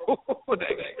horrible. But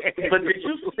did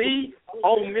you see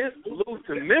Ole Miss lose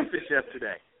to Memphis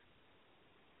yesterday?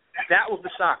 That was the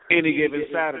shocker. Any given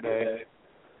Saturday.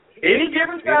 Any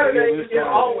given Saturday is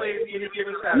always any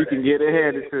given Saturday. You can get it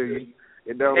handed to you.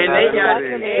 It don't and matter. they got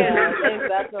it handed.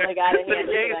 They definitely got it handed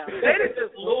to them. They didn't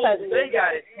just lose. They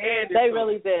got it handed. They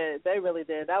really did. They really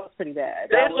did. That was pretty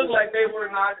bad. They looked like they were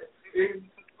not.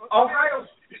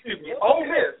 Ole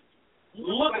Miss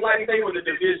looked like like they were the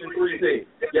Division III team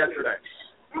yesterday.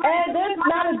 And that's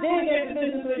not a dig at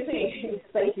Division III team.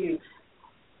 Thank you.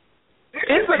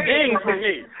 It's a ding for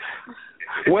me.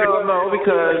 Well, no,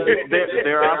 because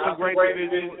there are some great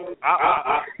divisions.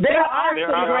 There are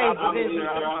some great divisions.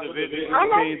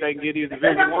 Teams that can get these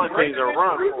Division I teams a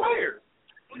run.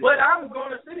 But I'm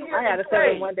going to sit here. I got to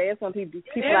say, one day it's going to be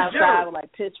people outside with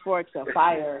like pitchforks and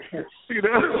fire,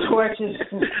 torches.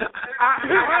 If you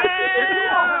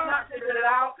all have not figured it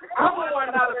out, I'm the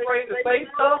one not afraid to say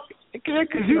stuff.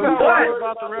 Because you don't worry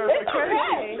about the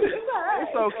ramifications.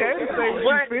 It's okay to say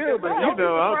what you feel, but you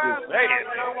know, I'm just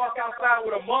saying. When I walk outside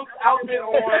with a monk's outfit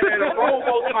on and a robe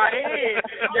over my head,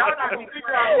 y'all not going to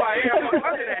figure out who I am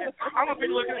under that. I'm going to be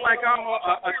looking like I'm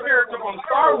a character from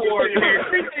Star Wars here.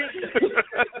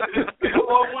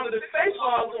 Or one of the space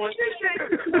laws on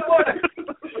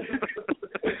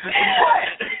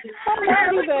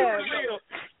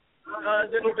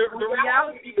the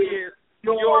reality is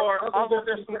although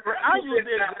there's some, I use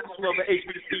the example of the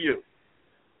HBCU.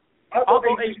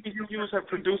 Although HBCUs have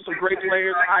produced some great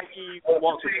players, i.e.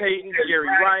 Walter Payton,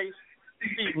 Jerry Rice,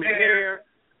 Steve McNair,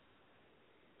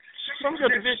 some of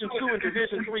your Division II and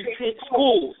Division III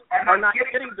schools are not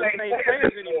getting the same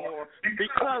players anymore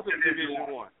because of Division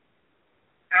I.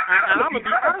 And I'm going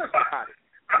to be honest about it.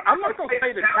 I'm not going to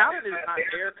say the talent is not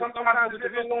there, because sometimes the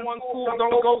Division I schools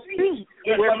don't go see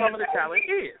where some of the talent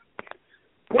is.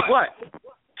 What?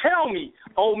 Tell me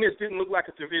Ole Miss didn't look like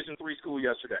a Division III school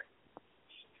yesterday.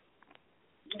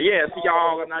 Yeah, see,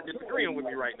 y'all are not disagreeing with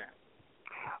me right now.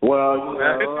 Well,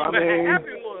 I mean,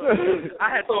 I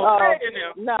had to say in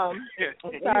there. No,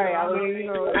 sorry, I was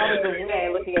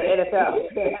away looking at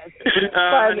NFL.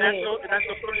 I'm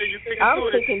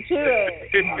sticking to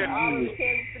it. I'm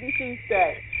Kansas City Chiefs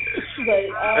guy. But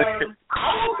I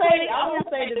won't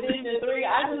say Division III.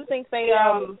 I just think they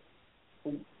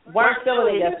weren't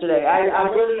feeling it yesterday. I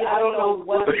don't know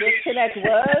what the disconnect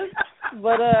was,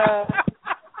 but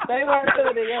they weren't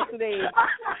feeling it yesterday.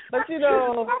 But you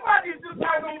know, somebody's just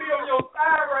not gonna be on your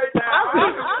side right now.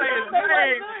 I'm just saying his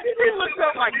name. He looks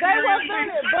up like they weren't feeling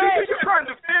it, but you're trying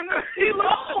to defend him. He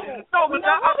looks hold on.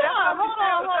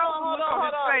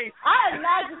 I have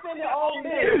not defended Ole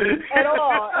Miss at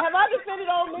all. Have I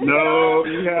defended Ole Miss? No,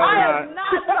 you have not. I have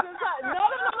not. No.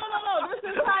 This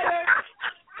entire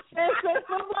since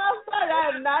football started,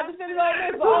 I have not defended Ole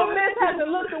Miss, but Ole Miss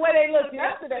hasn't looked the way they looked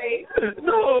yesterday.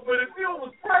 No, but the field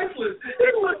was priceless.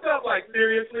 He looked up like,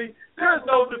 seriously, there's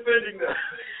no defending them.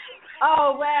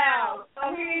 Oh, wow.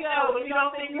 So here you go. You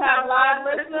don't think you have live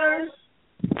listeners?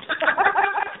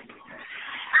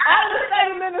 I would say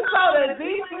Minnesota,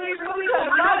 D3 really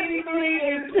has not D3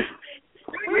 is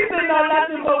we've been on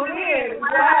nothing but wins.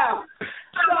 Wow.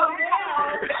 So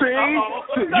now,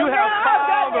 you have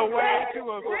found a way to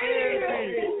offend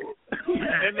me.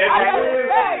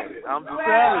 I'm just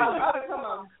telling you.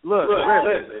 Look,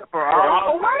 listen. For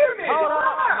our wait a minute. Hold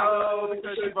on.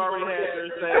 Because you've already had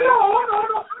your say. Hold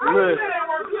on.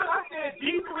 I said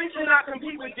D3 cannot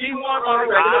compete with D1 on a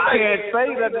regular basis. I can't say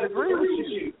that I agree with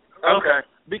you. Okay.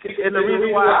 And the reason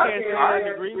why I can't say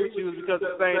I agree with you is because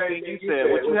the same thing you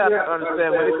said. What you have to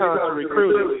understand when it comes to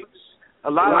recruiting, a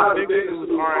lot of the big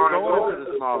schools aren't going to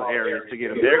the smaller areas to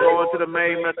get them. They're going to the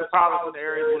main metropolitan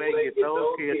areas where they can get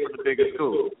those kids from the bigger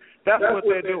schools. That's what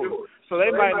they're doing. So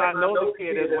they might not know the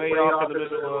kid is way off in the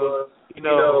middle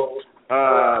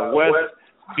of, West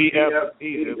BF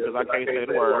either, because I can't say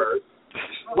the word.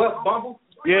 West Bumble?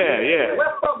 Yeah.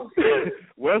 West Bumble.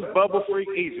 West Bubble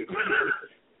Freak Egypt.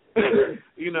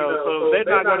 So they're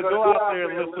not going to go out there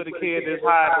and look for the kid that's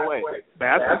hiding away.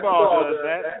 Basketball does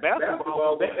that.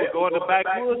 Basketball, they will go in the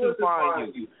backwoods and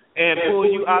find you and pull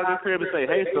you out of the crib and say,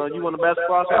 hey, son, you want the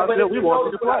basketball shot? We want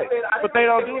you to play. But they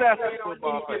don't do that for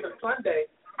football players.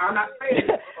 Sunday. I'm not saying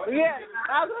it. Yeah,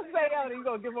 I was going to say, you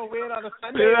going to give them a win on a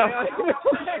Sunday. Yeah.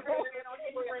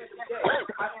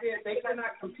 I said they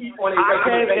cannot compete on a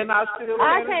regular basis.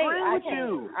 I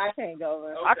can't go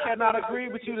there. I cannot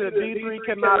agree with you that D3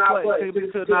 cannot play.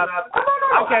 Division 2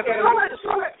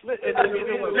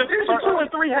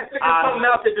 and 3 have figured something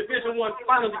out that Division 1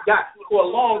 finally got for a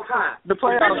long time.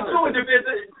 Division 2 and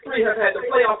Division 3 have had the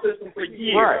playoff system for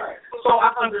years. Right. So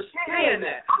I understand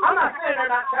that. I'm not saying they're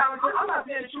not talented. I'm not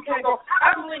saying that you can't go.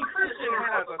 I believe Christian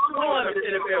has a ton of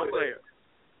NFL players.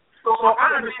 So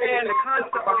I understand the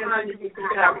concept behind you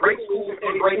can have great schools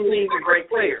and great teams and great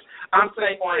players. I'm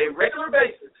saying on a regular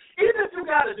basis, even if you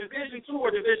got a Division 2 or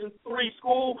Division 3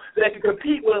 school that can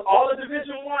compete with all of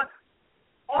Division 1,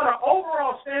 on an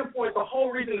overall standpoint, the whole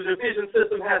reason the division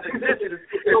system has existed is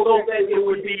so that it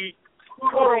would be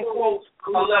quote-unquote,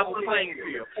 a level playing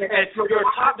field. And your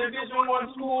top Division I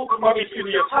school,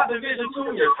 your top Division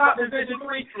II, your top Division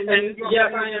III, and yes,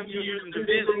 I am using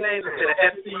division names instead of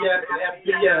FCS and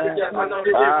FBS. Yes, I know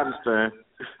this. I understand.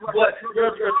 But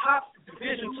your top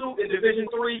Division II and Division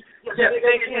III, yes,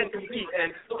 they can compete. And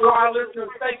to our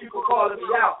listeners, thank you for calling me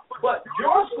out. But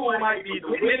your school might be the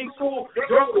winning school.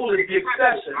 Your school is the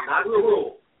exception, not the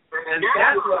rule. And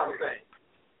that's what I'm saying.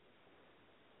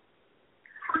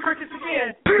 Crickets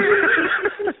again.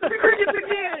 Crickets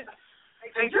again.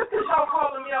 And just because y'all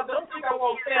calling me out, don't think I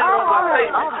won't stand on my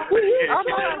face. I'm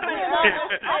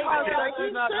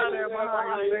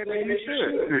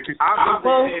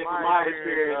my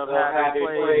experience of having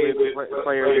played with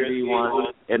players in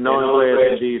D1 and knowing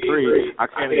players in D3. I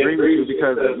can't agree with you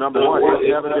because, number one,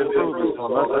 it's never been proven.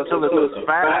 Until it's a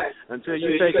fact, until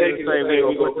you take it and say,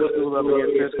 we're going to put this school up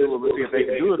against this school and see if they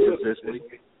can do it consistently.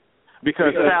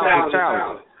 Because talent is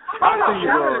talent. I see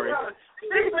you, Rory.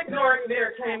 Steve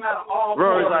McNair came out of all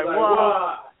Rory's like,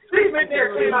 wow. Steve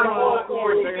McNair came out of all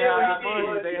corners. They have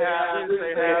money. They have this.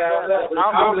 They have that.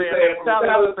 I'm saying,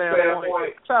 talent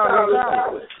standpoint. Talent.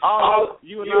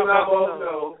 You and I both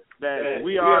know that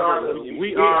we are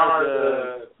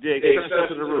the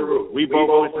exception to the rule. We both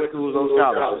went to schools on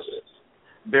scholarships.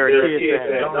 There are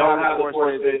kids that don't have the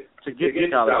force to get the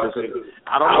scholarships.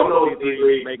 I don't know if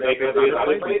these make up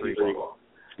for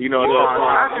you know,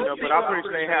 but I'm pretty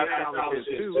sure they have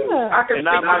scholarships too. And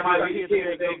I might be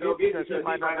here to go because he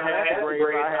might not have the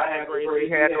grades I had, grades he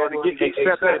had, or to get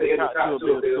accepted to a good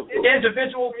school.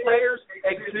 Individual players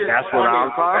exist. That's what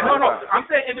I'm talking about. No, I'm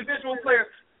saying individual players.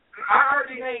 I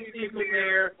already named Steve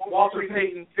McNair, Walter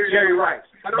Payton, Jerry Rice.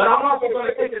 But I'm also going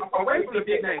to take it away from the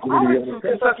big names. I went to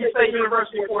Kentucky State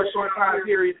University for a short time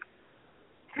period.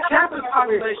 Campus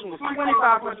population was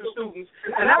 2,500 students,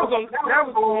 and that was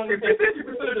only 50%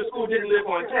 of the school didn't live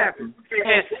on campus.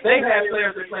 And they had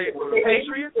players that played for the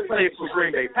Patriots, played for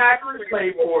Green Bay Packers,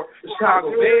 played for the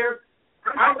Chicago Bears.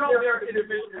 I know there are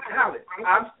individual talent.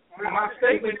 My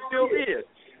statement still is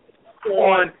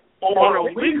on a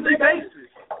weekly basis.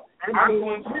 I'm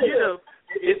going to give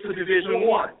it to Division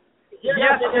I.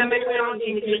 Yes, can they play on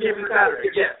any given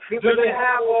Saturday? Yes. Do they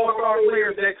have all-star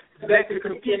players that can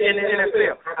compete in the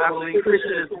NFL? I believe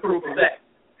Christian is the proof of that.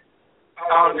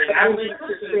 I believe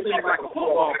Christian seems like a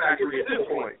football factory at this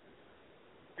point.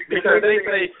 Because they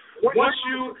say,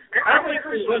 I believe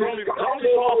Christian is the only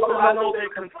all-star I know that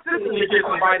consistently gets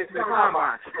invited to the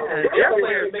combine. And their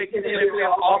players make the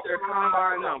NFL off their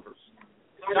combine numbers.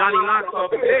 Johnny Knox of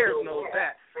the Bears knows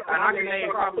that. And I can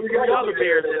name probably 3 other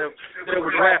Bears that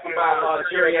were drafted by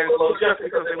Jerry Angelo just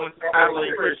because they went to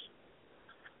Abilene Christian.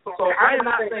 So I am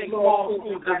not saying small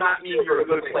school does not mean you're a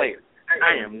good player.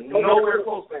 I am nowhere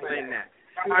close to saying that.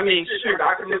 I mean, shoot,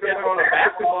 I can look at it on a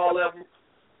basketball level.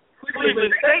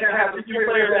 Cleveland State has a few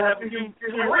players that have a few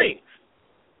rings.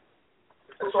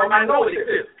 So I know it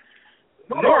exists.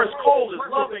 Norris Cole is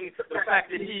loving the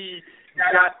fact that he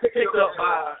got picked up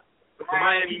by the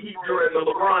Miami Heat during the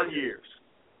LeBron years.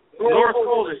 North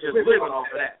Cole is just living off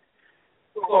of that.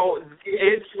 So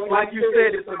it's like you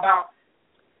said, it's about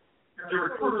the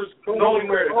recruiters knowing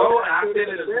where to go, and I said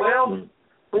it as well.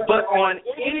 But on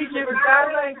any given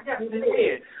Saturday,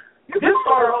 this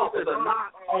started off as a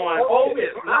knock on Ole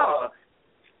Miss, not a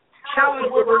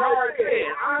challenge with Bernard said.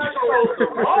 I chose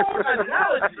the wrong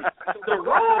analogy, the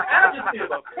wrong adjective,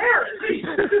 apparently.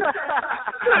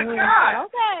 Good God.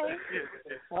 Okay.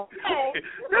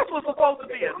 This was supposed to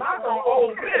be a knock on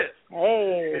Ole Miss.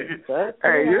 Hey,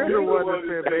 you're the one that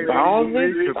said they don't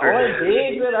big with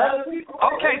other people.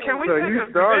 Okay, can we? So you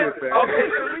started that. Okay,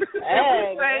 can we say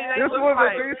this was a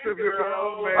piece of your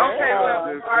own man. Okay,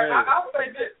 well, all right, I'll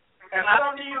say this, and I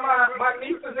don't need my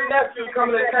nieces and nephews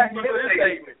coming to attack me for this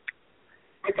statement.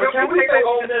 But can we say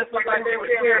Ole Miss looked like they were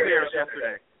Care Bears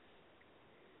yesterday?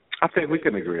 I think we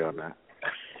can agree on that.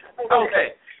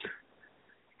 Okay.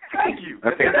 Thank you.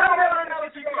 I think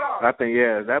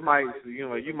that might,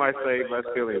 you might say less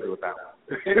feelings with that one.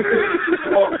 or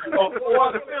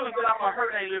the feelings that I'm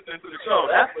hurt ain't listening to the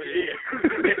show. That's what it is.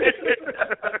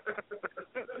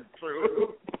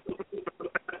 True.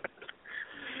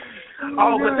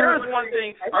 But there is one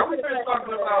thing. Are we finished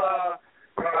talking about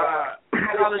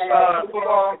college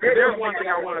football? There's one thing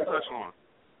I want to touch on.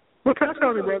 Well, touch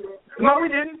on it, brother. No, we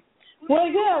didn't. Well,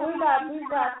 yeah, we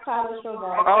got college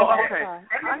football. Oh, okay.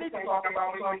 I need to talk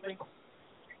about something.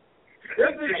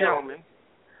 There's a gentleman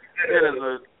that is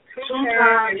a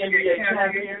 2-time NBA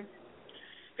champion,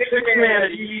 6th man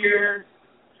of the year,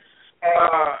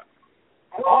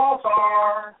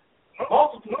 all-star,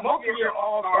 multi-year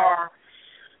all-star,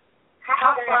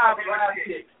 top 5 draft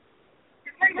pick.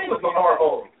 His name was Lamar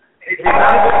Odom. He's not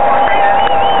a good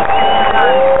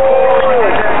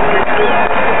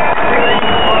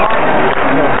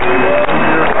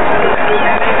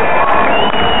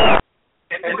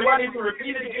and do I need to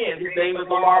repeat it again? His name is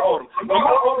Lamar Odom.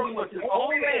 Lamar Odom was his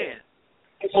own man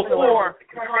before the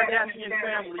Kardashian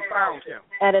family found him.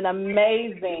 And an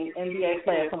amazing NBA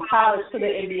player. From college to the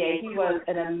NBA, he was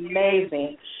an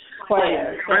amazing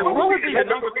player. And who was he, the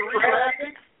number 3 draft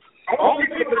pick? The only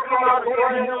people that come out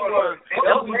before him was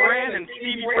Elton Brand and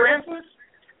Stevie Francis.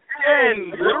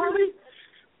 And literally,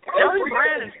 Elton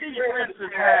Brand and Stevie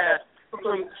Francis had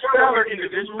some stellar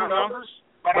individual numbers,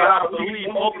 but I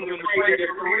believe ultimately swayed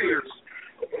their careers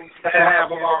to have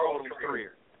Lamar Odom's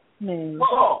career.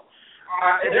 So,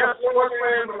 there are sports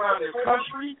fans around this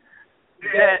country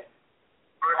that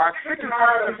are sick and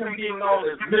tired of him being known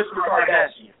as Mr.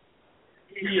 Kardashian.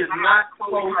 He is not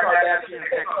Khloe Kardashian's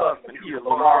ex-husband. He is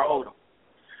Lamar Odom.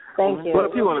 Thank you. But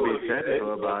if you want to be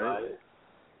technical about it,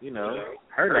 you know,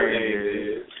 her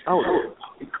name is Odom.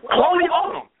 Khloe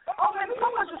Odom.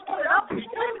 Someone just put it out to me.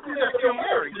 Technically, they're still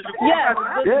married.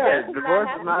 Yeah,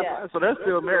 divorce is not. So they're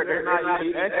still married. They're not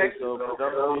even exes. So for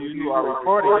those of you who are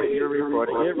reporting it, you're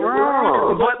reporting it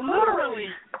wrong. But literally,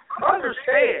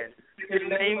 understand his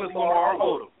name is Lamar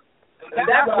Odom. And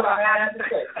that's what I had to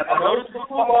say. I know this is a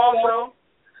football show.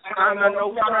 I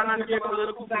know we're trying not to get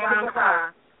political from time to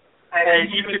time. And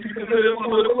even if you consider it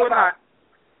political or not,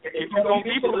 if you're going to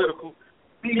be political,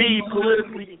 be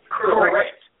politically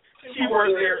correct. The key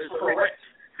word there is correct,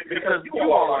 because you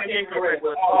all are incorrect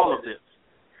with all of this.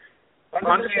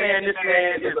 Understand this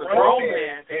man is a grown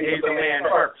man, and he's a man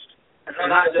first, and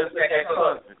not just an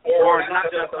ex-husband, or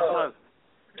not just a husband.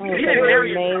 He's an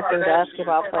amazing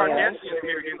basketball player. Let's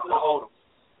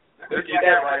get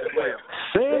that right as well.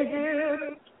 Say it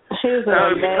again. She's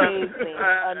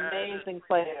an amazing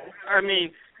player. I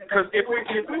mean, because if we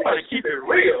want to keep it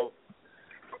real,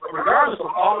 regardless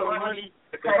of all of the money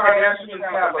the Kardashians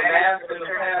have amassed in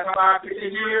the past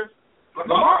 5-10 years,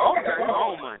 Lamar Odom got his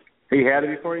own money. He had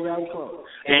it before he got close.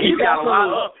 And he's got a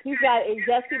lot of it. He's got it.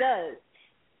 Yes, he does.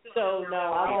 So,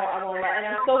 no, I won't lie.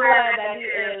 And I'm so glad that he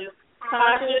is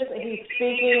conscious and he's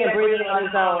speaking and breathing on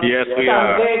his own. Yes, we so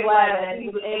are. I'm very glad that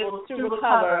he was able to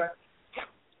recover.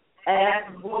 And that's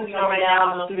what we know right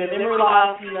now. Through the memory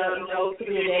loss, through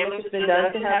the damage that's been done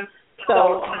to him.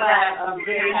 So I'm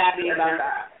very happy about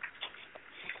that.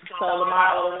 So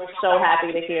Lamar Odom was so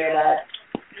happy to hear that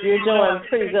you're doing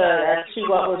pretty good as to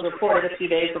what was reported a few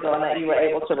days ago and that you were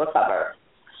able to recover.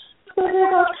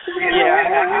 Yeah, I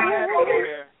had to go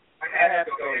there.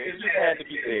 It just had to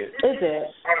be said. It did.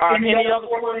 Any other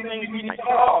important things we need to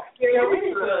talk? Yeah, we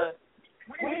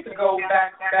need to go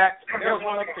back. There was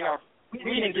one other thing we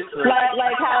didn't get to.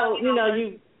 Like how, you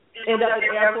end up in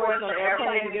the Air Force on an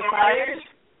airplane and get fired?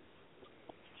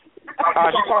 You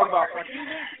talking about?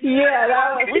 Yeah,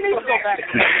 that was. We need to go back.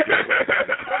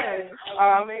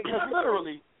 Because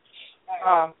literally,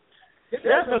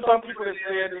 there's been some people that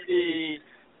said that the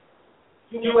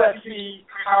UFC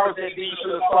powers that be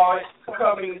should have saw it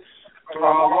coming from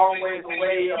a long ways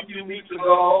away a few weeks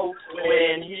ago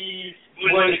when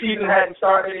the season hadn't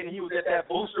started and he was at that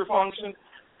booster function.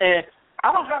 And I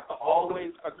don't have to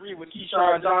always agree with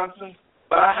Keyshawn Johnson,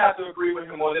 but I have to agree with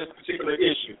him on this particular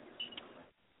issue.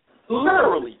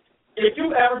 Literally, if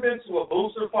you've ever been to a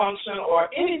booster function or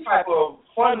any type of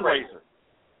fundraiser,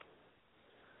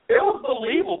 it was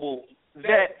believable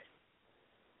that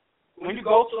when you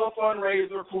go to a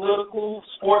fundraiser, political,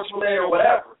 sports-related, or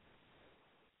whatever,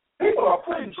 people are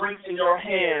putting drinks in your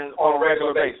hand on a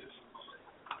regular basis.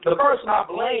 The person I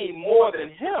blame more than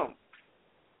him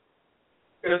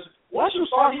is once you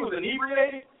saw he was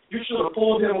inebriated, you should have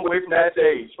pulled him away from that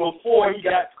stage before he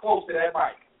got close to that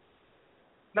mic.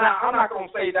 Now, I'm not going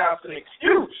to say that's an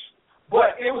excuse,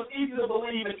 but it was easy to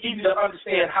believe and easy to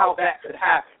understand how that could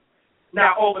happen.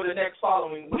 Now, over the next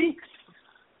following weeks,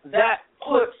 that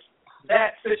puts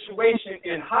that situation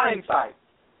in hindsight.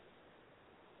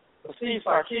 Steve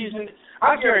Sarkisian,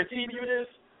 I guarantee you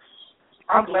this.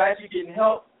 I'm glad you're getting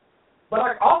help, but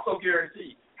I also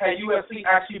guarantee, had UFC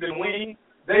actually been winning,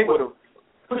 they would have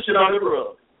pushed it under the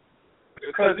rug.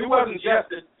 Because it wasn't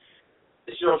just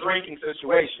it's your drinking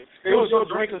situation. It was your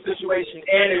drinking situation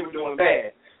and they were doing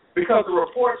bad. Because the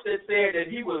reports that said that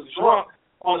he was drunk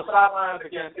on the sidelines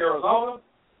against Arizona,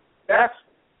 that's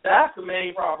the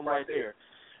main problem right there.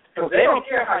 Because they don't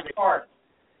care how you party.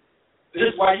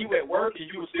 This is why you at work and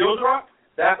you were still drunk?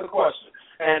 That's the question.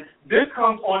 And this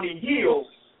comes on the heels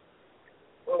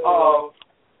of...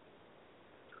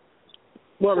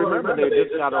 Well, remember they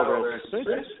just got over a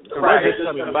suspension. So they're just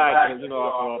coming back and,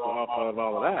 off of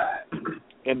all of that.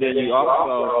 And then you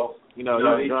also You know,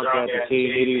 he's drunk at the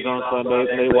team meetings on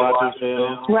Sundays and they watch his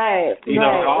film. Right. You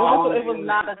know, it was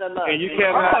not a good look. And you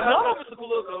can't have none of it's a good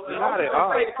look. Not at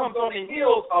all. It comes on the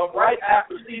heels of right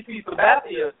after CC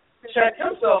Sabathia checked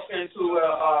himself into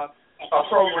a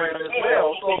program as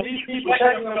well. So these people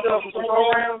checking themselves into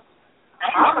programs,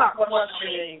 I'm not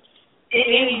questioning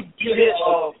any bit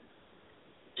of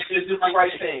is this the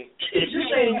right thing. If you're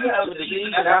saying you have a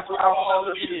disease and that's what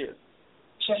alcoholism is,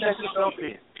 check yourself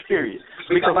in. Period.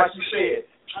 Because like you said,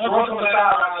 drunk on the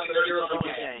sidelines of the Arizona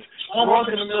game, drunk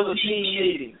in the middle of team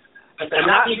meetings, and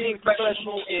not being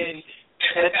professional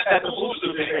at the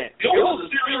boosters event. It was a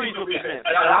series of events.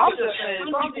 And I was just saying,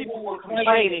 some people were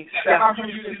complaining that how come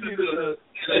you consider the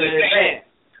advance,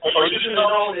 or you should have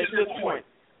known at this point.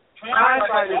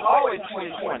 Hindsight is always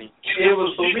 20/20. It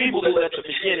was believable at the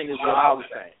beginning, is what I was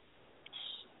saying.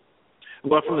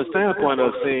 But from the standpoint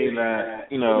of seeing that,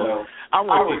 you know, I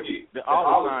want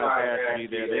all the signs have to be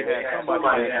there. They had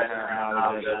somebody that has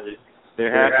knowledge of it. There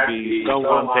has to be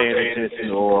someone paying attention,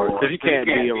 or because you can't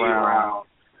be around.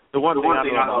 The one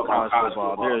thing I know about college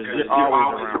football, there's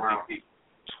always around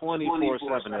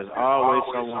 24/7. There's always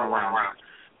someone around.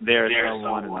 There's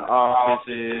someone in the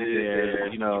offices. There's,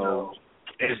 you know,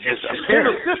 it's just a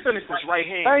assistant is his right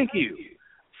hand. Thank you.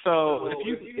 So if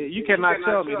you cannot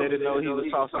tell me they didn't know he was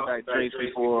tossing back trades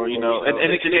before, you know, and I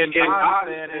understand,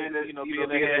 you know, being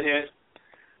the head.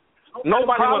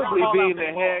 Nobody wants to be the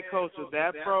head coach of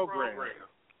that program.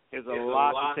 Is a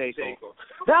lot to take on.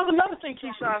 That was another thing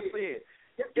Keyshawn said.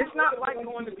 It's not like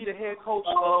going to be the head coach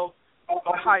of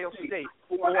Ohio State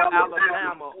or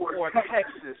Alabama or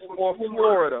Texas or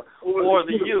Florida or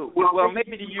the U. Well,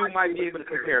 maybe the U might be able to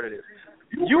compare to this.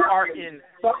 You are in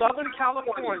Southern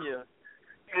California,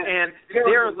 and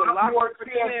there's a lot more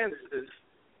chances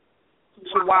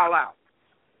to wild out.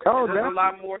 There's a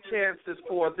lot more chances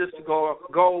for this to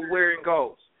go where it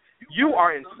goes. You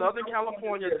are in Southern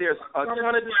California. There's a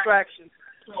ton of distractions.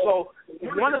 So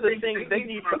one of the things they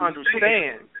need to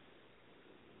understand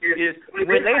is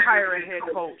when they hire a head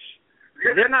coach,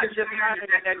 they're not just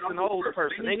hiring an X and O's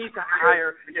person. They need to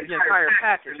hire the entire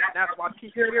package. That's why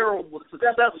Pete Carroll was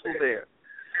successful there.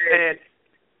 And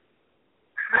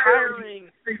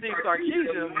hiring Steve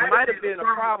Sarkisian might have been a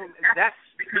problem. That's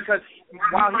because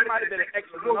while he might have been an X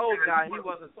and O's guy, he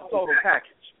wasn't a total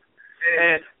package.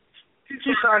 And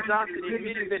Keyshawn Johnson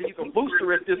admitted that he's a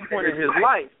booster at this point in his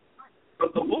life.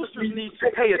 But the boosters need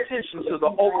to pay attention to the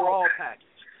overall package.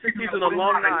 He's an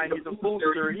alumni. He's a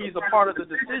booster. He's a part of the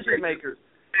decision makers.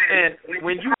 And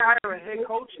when you hire a head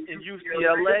coach in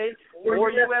UCLA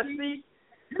or USC,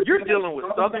 you're dealing with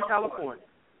Southern California.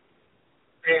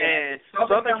 And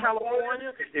Southern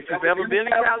California, if you've ever been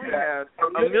in Cali, has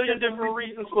a million different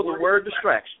reasons for the word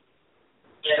distraction.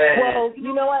 Well,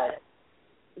 you know what?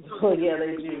 Oh, yeah,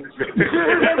 they do.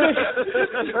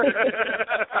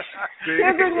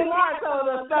 Kendrick Lamar told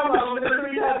us some of them in the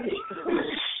 3W.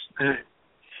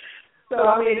 So,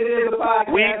 I mean, it is a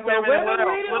podcast.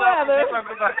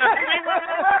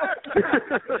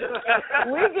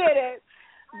 We get it.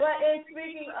 But in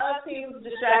speaking of teams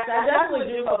distracted, I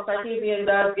definitely do hope Sarkisian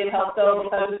does get help, though,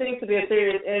 because it seems to be a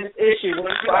serious issue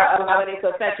when you are allowing it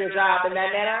to affect your job in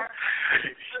that manner.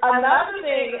 Another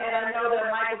thing, and I know that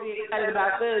Mike will be excited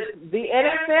about this, the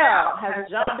NFL has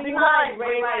jumped behind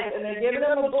Ray Rice, and they're giving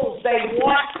them a boost. They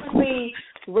want to see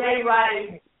Ray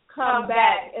Rice come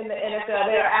back in the NFL.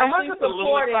 They're actually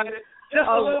supporting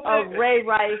a Ray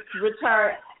Rice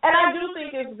return. And I do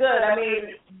think it's good. I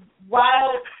mean,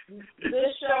 while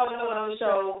this show and another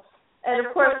show, and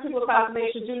of course people across the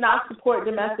nation do not support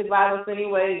domestic violence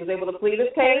anyway, he was able to plead his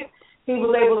case. He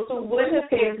was able to win his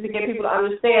case to get people to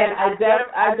understand. I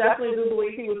definitely do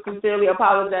believe he was sincerely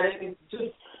apologetic and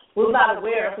just was not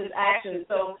aware of his actions.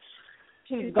 So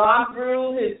he's gone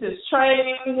through his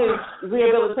training, his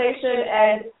rehabilitation,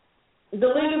 and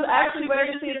the league is actually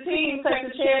ready to see a team take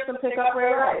a chance and pick up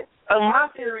Ray Rice.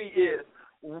 My theory is,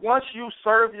 once you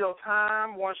serve your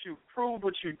time, once you prove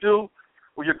what you do,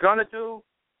 what you're going to do,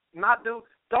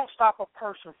 don't stop a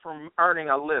person from earning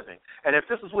a living. And if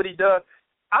this is what he does,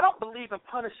 I don't believe in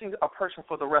punishing a person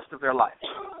for the rest of their life,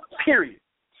 period.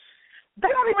 They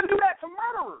don't even do that to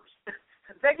murderers.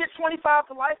 They get 25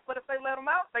 to life, but if they let them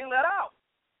out, they let out.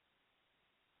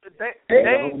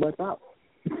 They let out.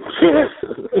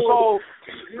 So,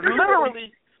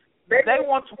 literally, they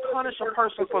want to punish a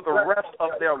person for the rest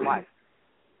of their life.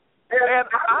 And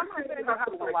I'm not saying you have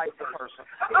to like the person.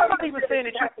 I'm not even saying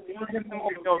that you have to want him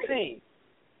on your team.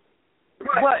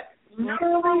 But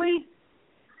literally,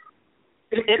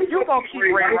 if you're going to keep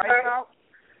Ray Rice out,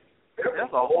 there's a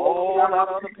whole lot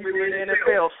of other people in the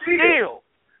NFL still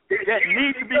that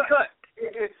need to be cut.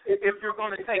 if you're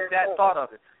going to take that thought of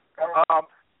it.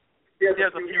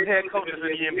 There's a few head coaches in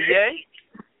the NBA.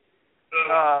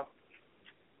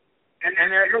 And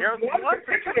there's one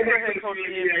particular head coach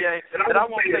in the NBA that I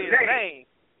won't say his name,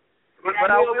 but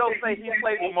I will say he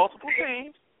played for multiple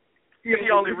teams. He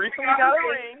only recently got a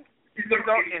ring,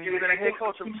 and he's been a head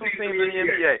coach of 2 teams in the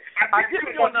NBA. I give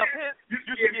you enough hints, you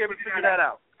should be able to figure that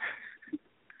out.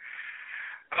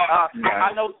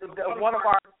 I know one of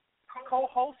our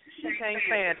co-hosts, she can't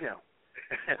stand him.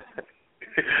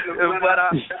 But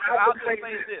I'll just say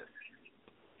this.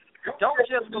 Don't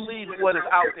just believe what is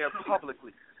out there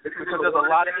publicly. Because there's a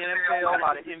lot of NFL, a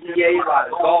lot of NBA, a lot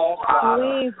of golf,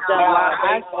 Please don't.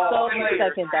 I so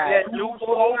second that. Do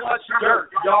so much dirt.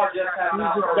 Y'all just have you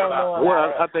just don't know.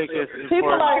 Well, I think it's important.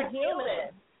 People are human.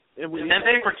 And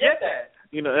they forget that.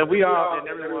 You know, and we all, and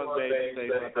everyone's made mistakes.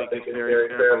 I think it's very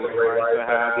important, right, to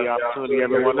have the opportunity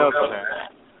everyone else will have.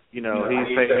 You know,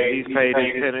 he's paid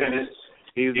his penance.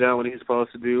 He's done what he's supposed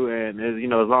to do, and as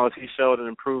long as he showed an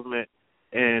improvement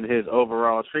in his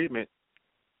overall treatment,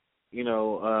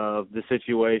 of the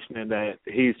situation and that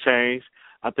he's changed,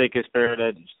 I think it's very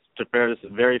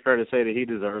fair to say that he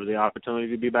deserves the opportunity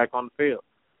to be back on the field,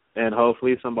 and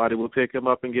hopefully somebody will pick him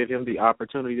up and give him the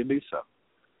opportunity to do so.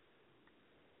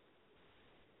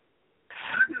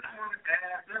 I just want to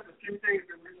add, there's a few things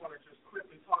that we want to just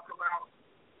quickly talk about.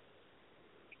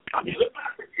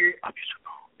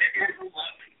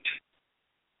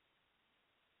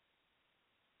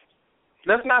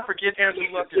 Let's not forget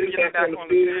Andrew Luck is getting back on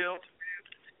the field.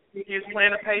 He's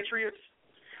playing the Patriots.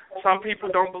 Some people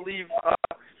don't believe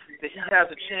that he has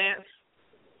a chance.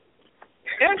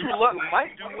 Andrew Luck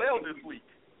might do well this week.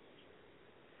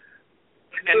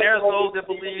 And there's those that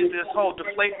believe this whole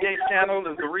Deflategate scandal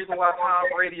is the reason why Tom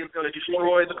Brady is going to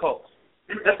destroy the Colts.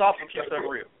 Let's also keep that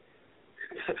real.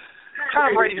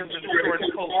 Tom Brady has been destroying the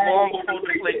Colts long before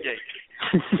Deflategate.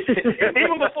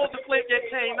 Even before Deflategate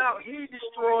came out, he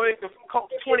destroyed the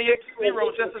Colts 28-0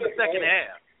 just in the second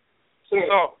half.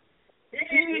 So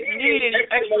he needed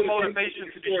extra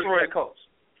motivation to destroy the Colts.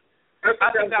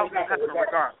 I think that was going to happen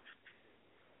regardless.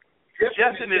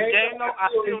 Just in this game, though, I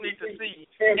still need to see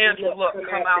Andrew Luck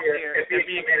come out there and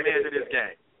be in command of this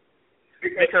game.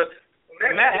 Because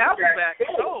Matt Hasselbeck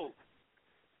showed,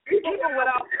 even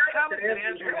without the talent that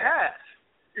Andrew has,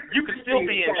 you can still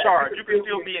be in charge. You can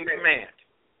still be in command.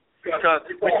 Because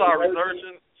we saw a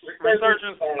resurgence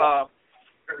of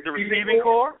the receiving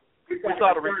corps. We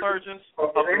saw the resurgence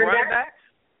of the running backs.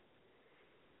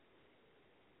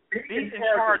 Be in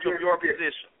charge of your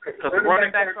position. Because the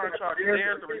running backs are in charge of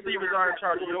theirs, the receivers are in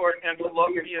charge of yours, and Andrew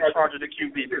Luck be in charge of the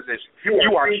QB position.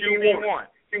 You are QB1.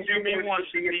 QB1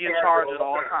 should be in charge at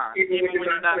all times, even when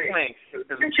you're not playing.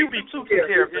 Because QB2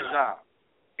 takes care of his job.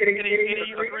 Any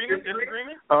agreement,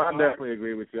 disagreement? Oh, I definitely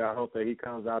agree with you. I hope that he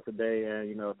comes out today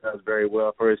and, does very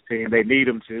well for his team. They need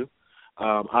him to,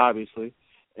 obviously.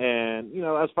 And,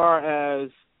 as far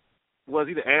as, was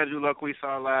he the Andrew Luck we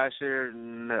saw last year?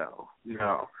 No.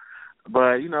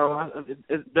 But,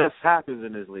 it just happens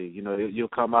in this league. You'll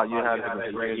come out, you have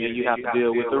to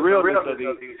deal with the realness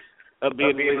of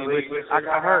being in the league. I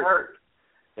got hurt.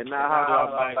 And now how do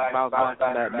I bounce back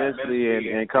from that mentally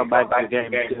and come back to the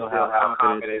game and still have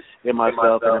confidence in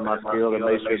myself and in my skill and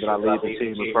make sure that I lead the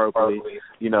team appropriately,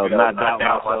 not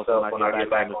doubt myself when I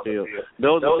get back on the field.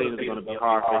 Those are things that are going to be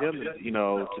hard for him,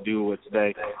 to do with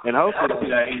today. And hopefully,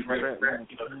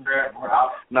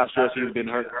 not sure if he's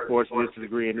been hurt, of course, to this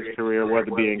degree in his career,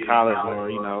 whether it be in college or,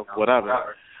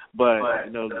 whatever. But,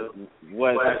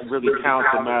 what really counts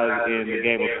and matters in the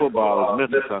game of football is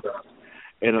mental toughness.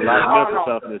 And a lot of mental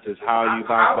toughness is how you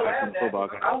bounce back from the football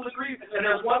game. I would agree. And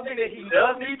there's one thing that he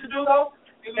does need to do, though.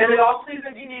 In the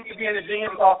offseason, he needs to be in the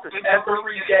GM's office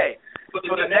every day for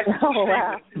the next 2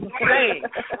 seasons. Saying,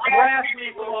 draft me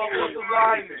from offensive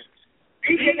linemen.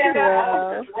 He can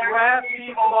draft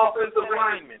me from offensive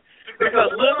linemen. Because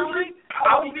literally,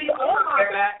 I will be on my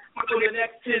back for the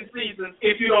next 10 seasons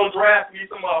if you don't draft me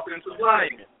some offensive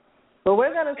linemen. But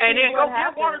we're going to see and then what go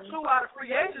get 1 or 2 out of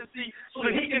free agency so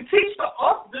that he can teach the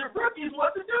rookies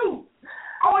what to do.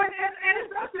 Oh, and it's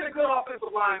not been a good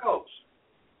offensive line coach.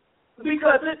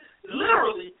 Because it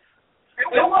literally,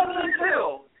 it wasn't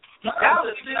until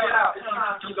Dallas figured out it's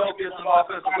time to go get some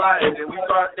offensive line and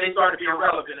they started being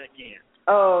relevant again.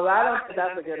 Oh, I don't think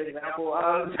that's a good example.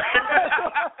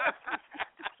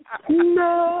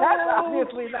 No. That's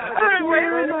obviously not a good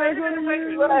whether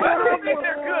you think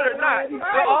they're good or not, the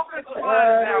offensive line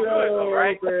is now good, though,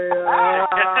 right?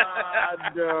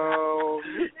 No.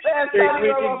 Think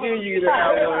we can give you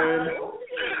that one.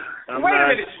 Wait a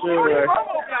minute.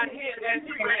 Romo got hit and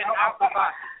he ran out the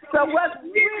box. So what's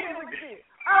really legit?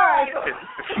 right.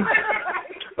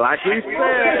 Like we said,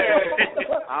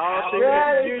 all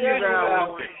things juniors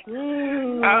out.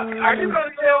 Are you going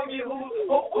to tell me who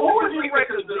would you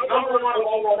reckon the number one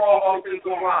overall offensive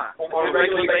line on a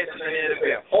regular basis in the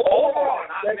NFL? Overall,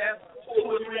 not best 2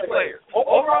 or 3 players.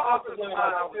 Overall offensive line,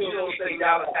 I would still say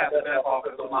Dallas has the best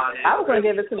offensive line. I was going to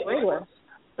give it to New England.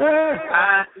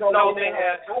 No, they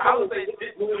had. I would say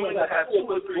New England has 2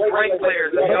 or 3 great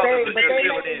players. But they make a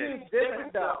huge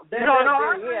difference, though.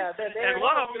 And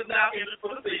one of them is now in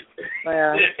for the season.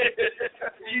 Yeah.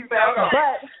 You found out.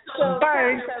 But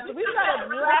so we've got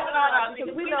to wrap it up because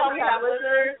we know we have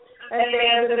listeners and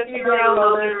fans and a few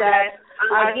downloaders that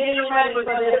are getting ready for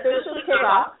the official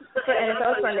kickoff for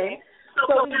NFL Sunday.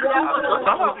 So we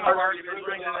some of them have already been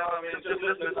bringing out, just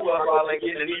listening to us while they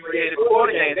getting inebriated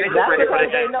before the game. That's because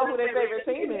they know who their favorite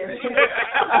team is.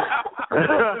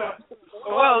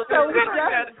 Well, so we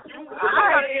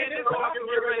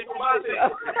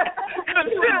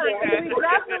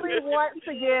definitely want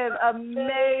to give a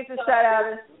major shout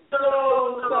out and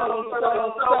so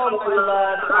much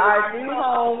love to our new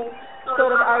home,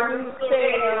 sort of our new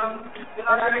stadium and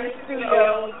our new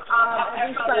studio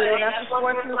every Sunday. That's the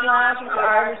Sportsman's Lounge in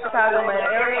our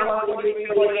Chicagoland area,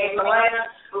 148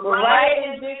 Atlanta. We're right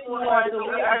in Dixon, North, so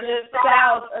we are just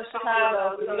south of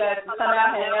Chicago. So you guys can come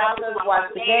out, hang out with us,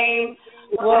 watch the game.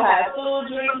 We'll have food,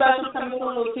 drink specials coming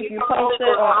soon. We'll keep you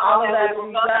posted on all of that.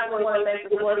 We definitely want to thank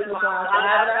the Sportsman's Lounge for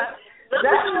having us.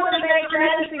 Definitely want to thank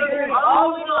Fantasy Greek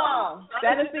all week long.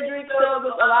 Fantasy Greek shows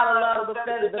us a lot of love, but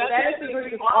the Fantasy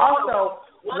Greek is also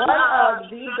one of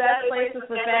the best places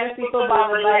for fantasy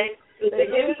football advice.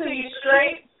 They give it to you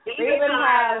straight. They even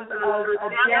have a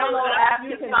download app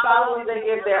you can follow as they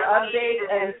give their updates.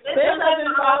 And since I've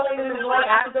been following them and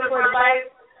going after them for advice,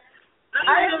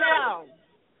 I am now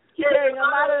getting a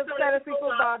lot of fantasy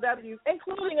football W's,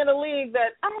 including in a league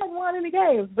that I haven't won any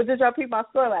games. But did y'all peep my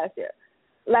score last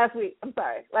week? I'm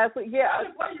sorry. Last week, yeah.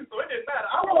 It didn't matter.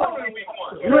 I won in week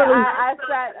 1. Really? I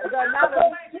sat the amount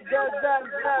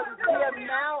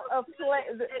of play,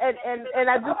 and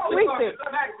I just tweaked it.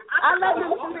 I let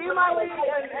them see my league,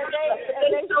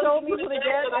 and they showed me who to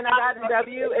get, and I got the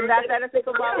W, and that fantasy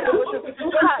football, which is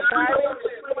hot garbage.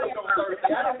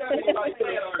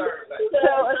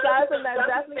 So aside from that,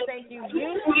 definitely thank you.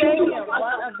 Stadium,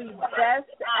 one of the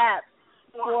best apps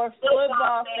for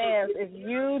football fans. If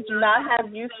you do not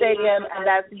have U Stadium, and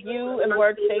that's U and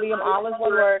word stadium, all is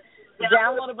one word,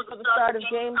 download it before the start of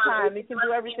game time. You can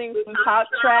do everything from talk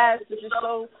trash to just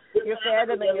show your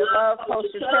fandom and your love, post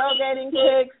your tailgating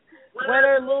picks,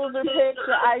 winner, loser picks,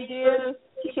 your ideas,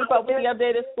 keep up with the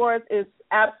updated sports. It's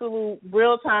absolute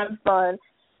real-time fun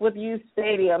with U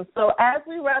Stadium. So as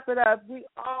we wrap it up, we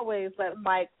always let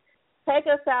Mike take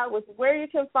us out with where you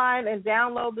can find and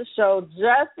download the show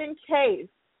just in case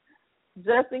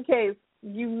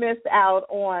you missed out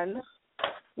on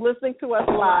listening to us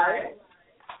live.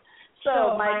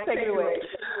 So, Mike, take it away.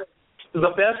 The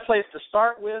best place to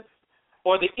start with,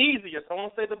 or the easiest, I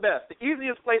won't say the best, the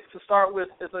easiest place to start with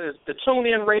is the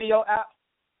TuneIn Radio app.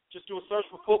 Just do a search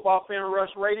for Football Fan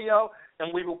Rush Radio,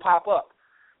 and we will pop up.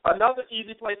 Another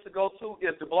easy place to go to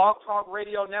is the Blog Talk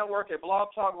Radio Network at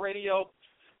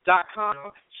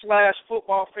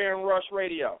blogtalkradio.com/Football Fan Rush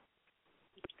Radio.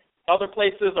 Other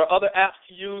places or other apps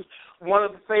to use. One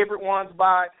of the favorite ones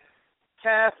by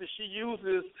Kass is she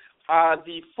uses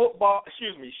she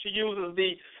uses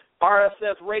the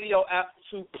RSS radio app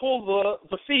to pull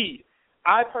the feed.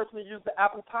 I personally use the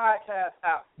Apple Podcast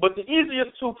app. But the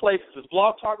easiest 2 places is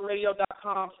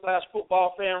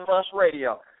blogtalkradio.com/Football Fan Rush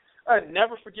Radio.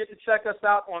 Never forget to check us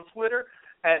out on Twitter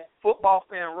at Football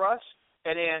Fan Rush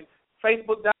and then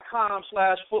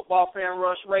Facebook.com/Football Fan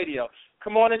Rush Radio.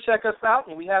 Come on and check us out,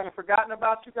 and we haven't forgotten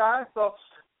about you guys, so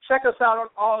check us out on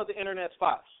all of the internet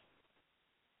spots.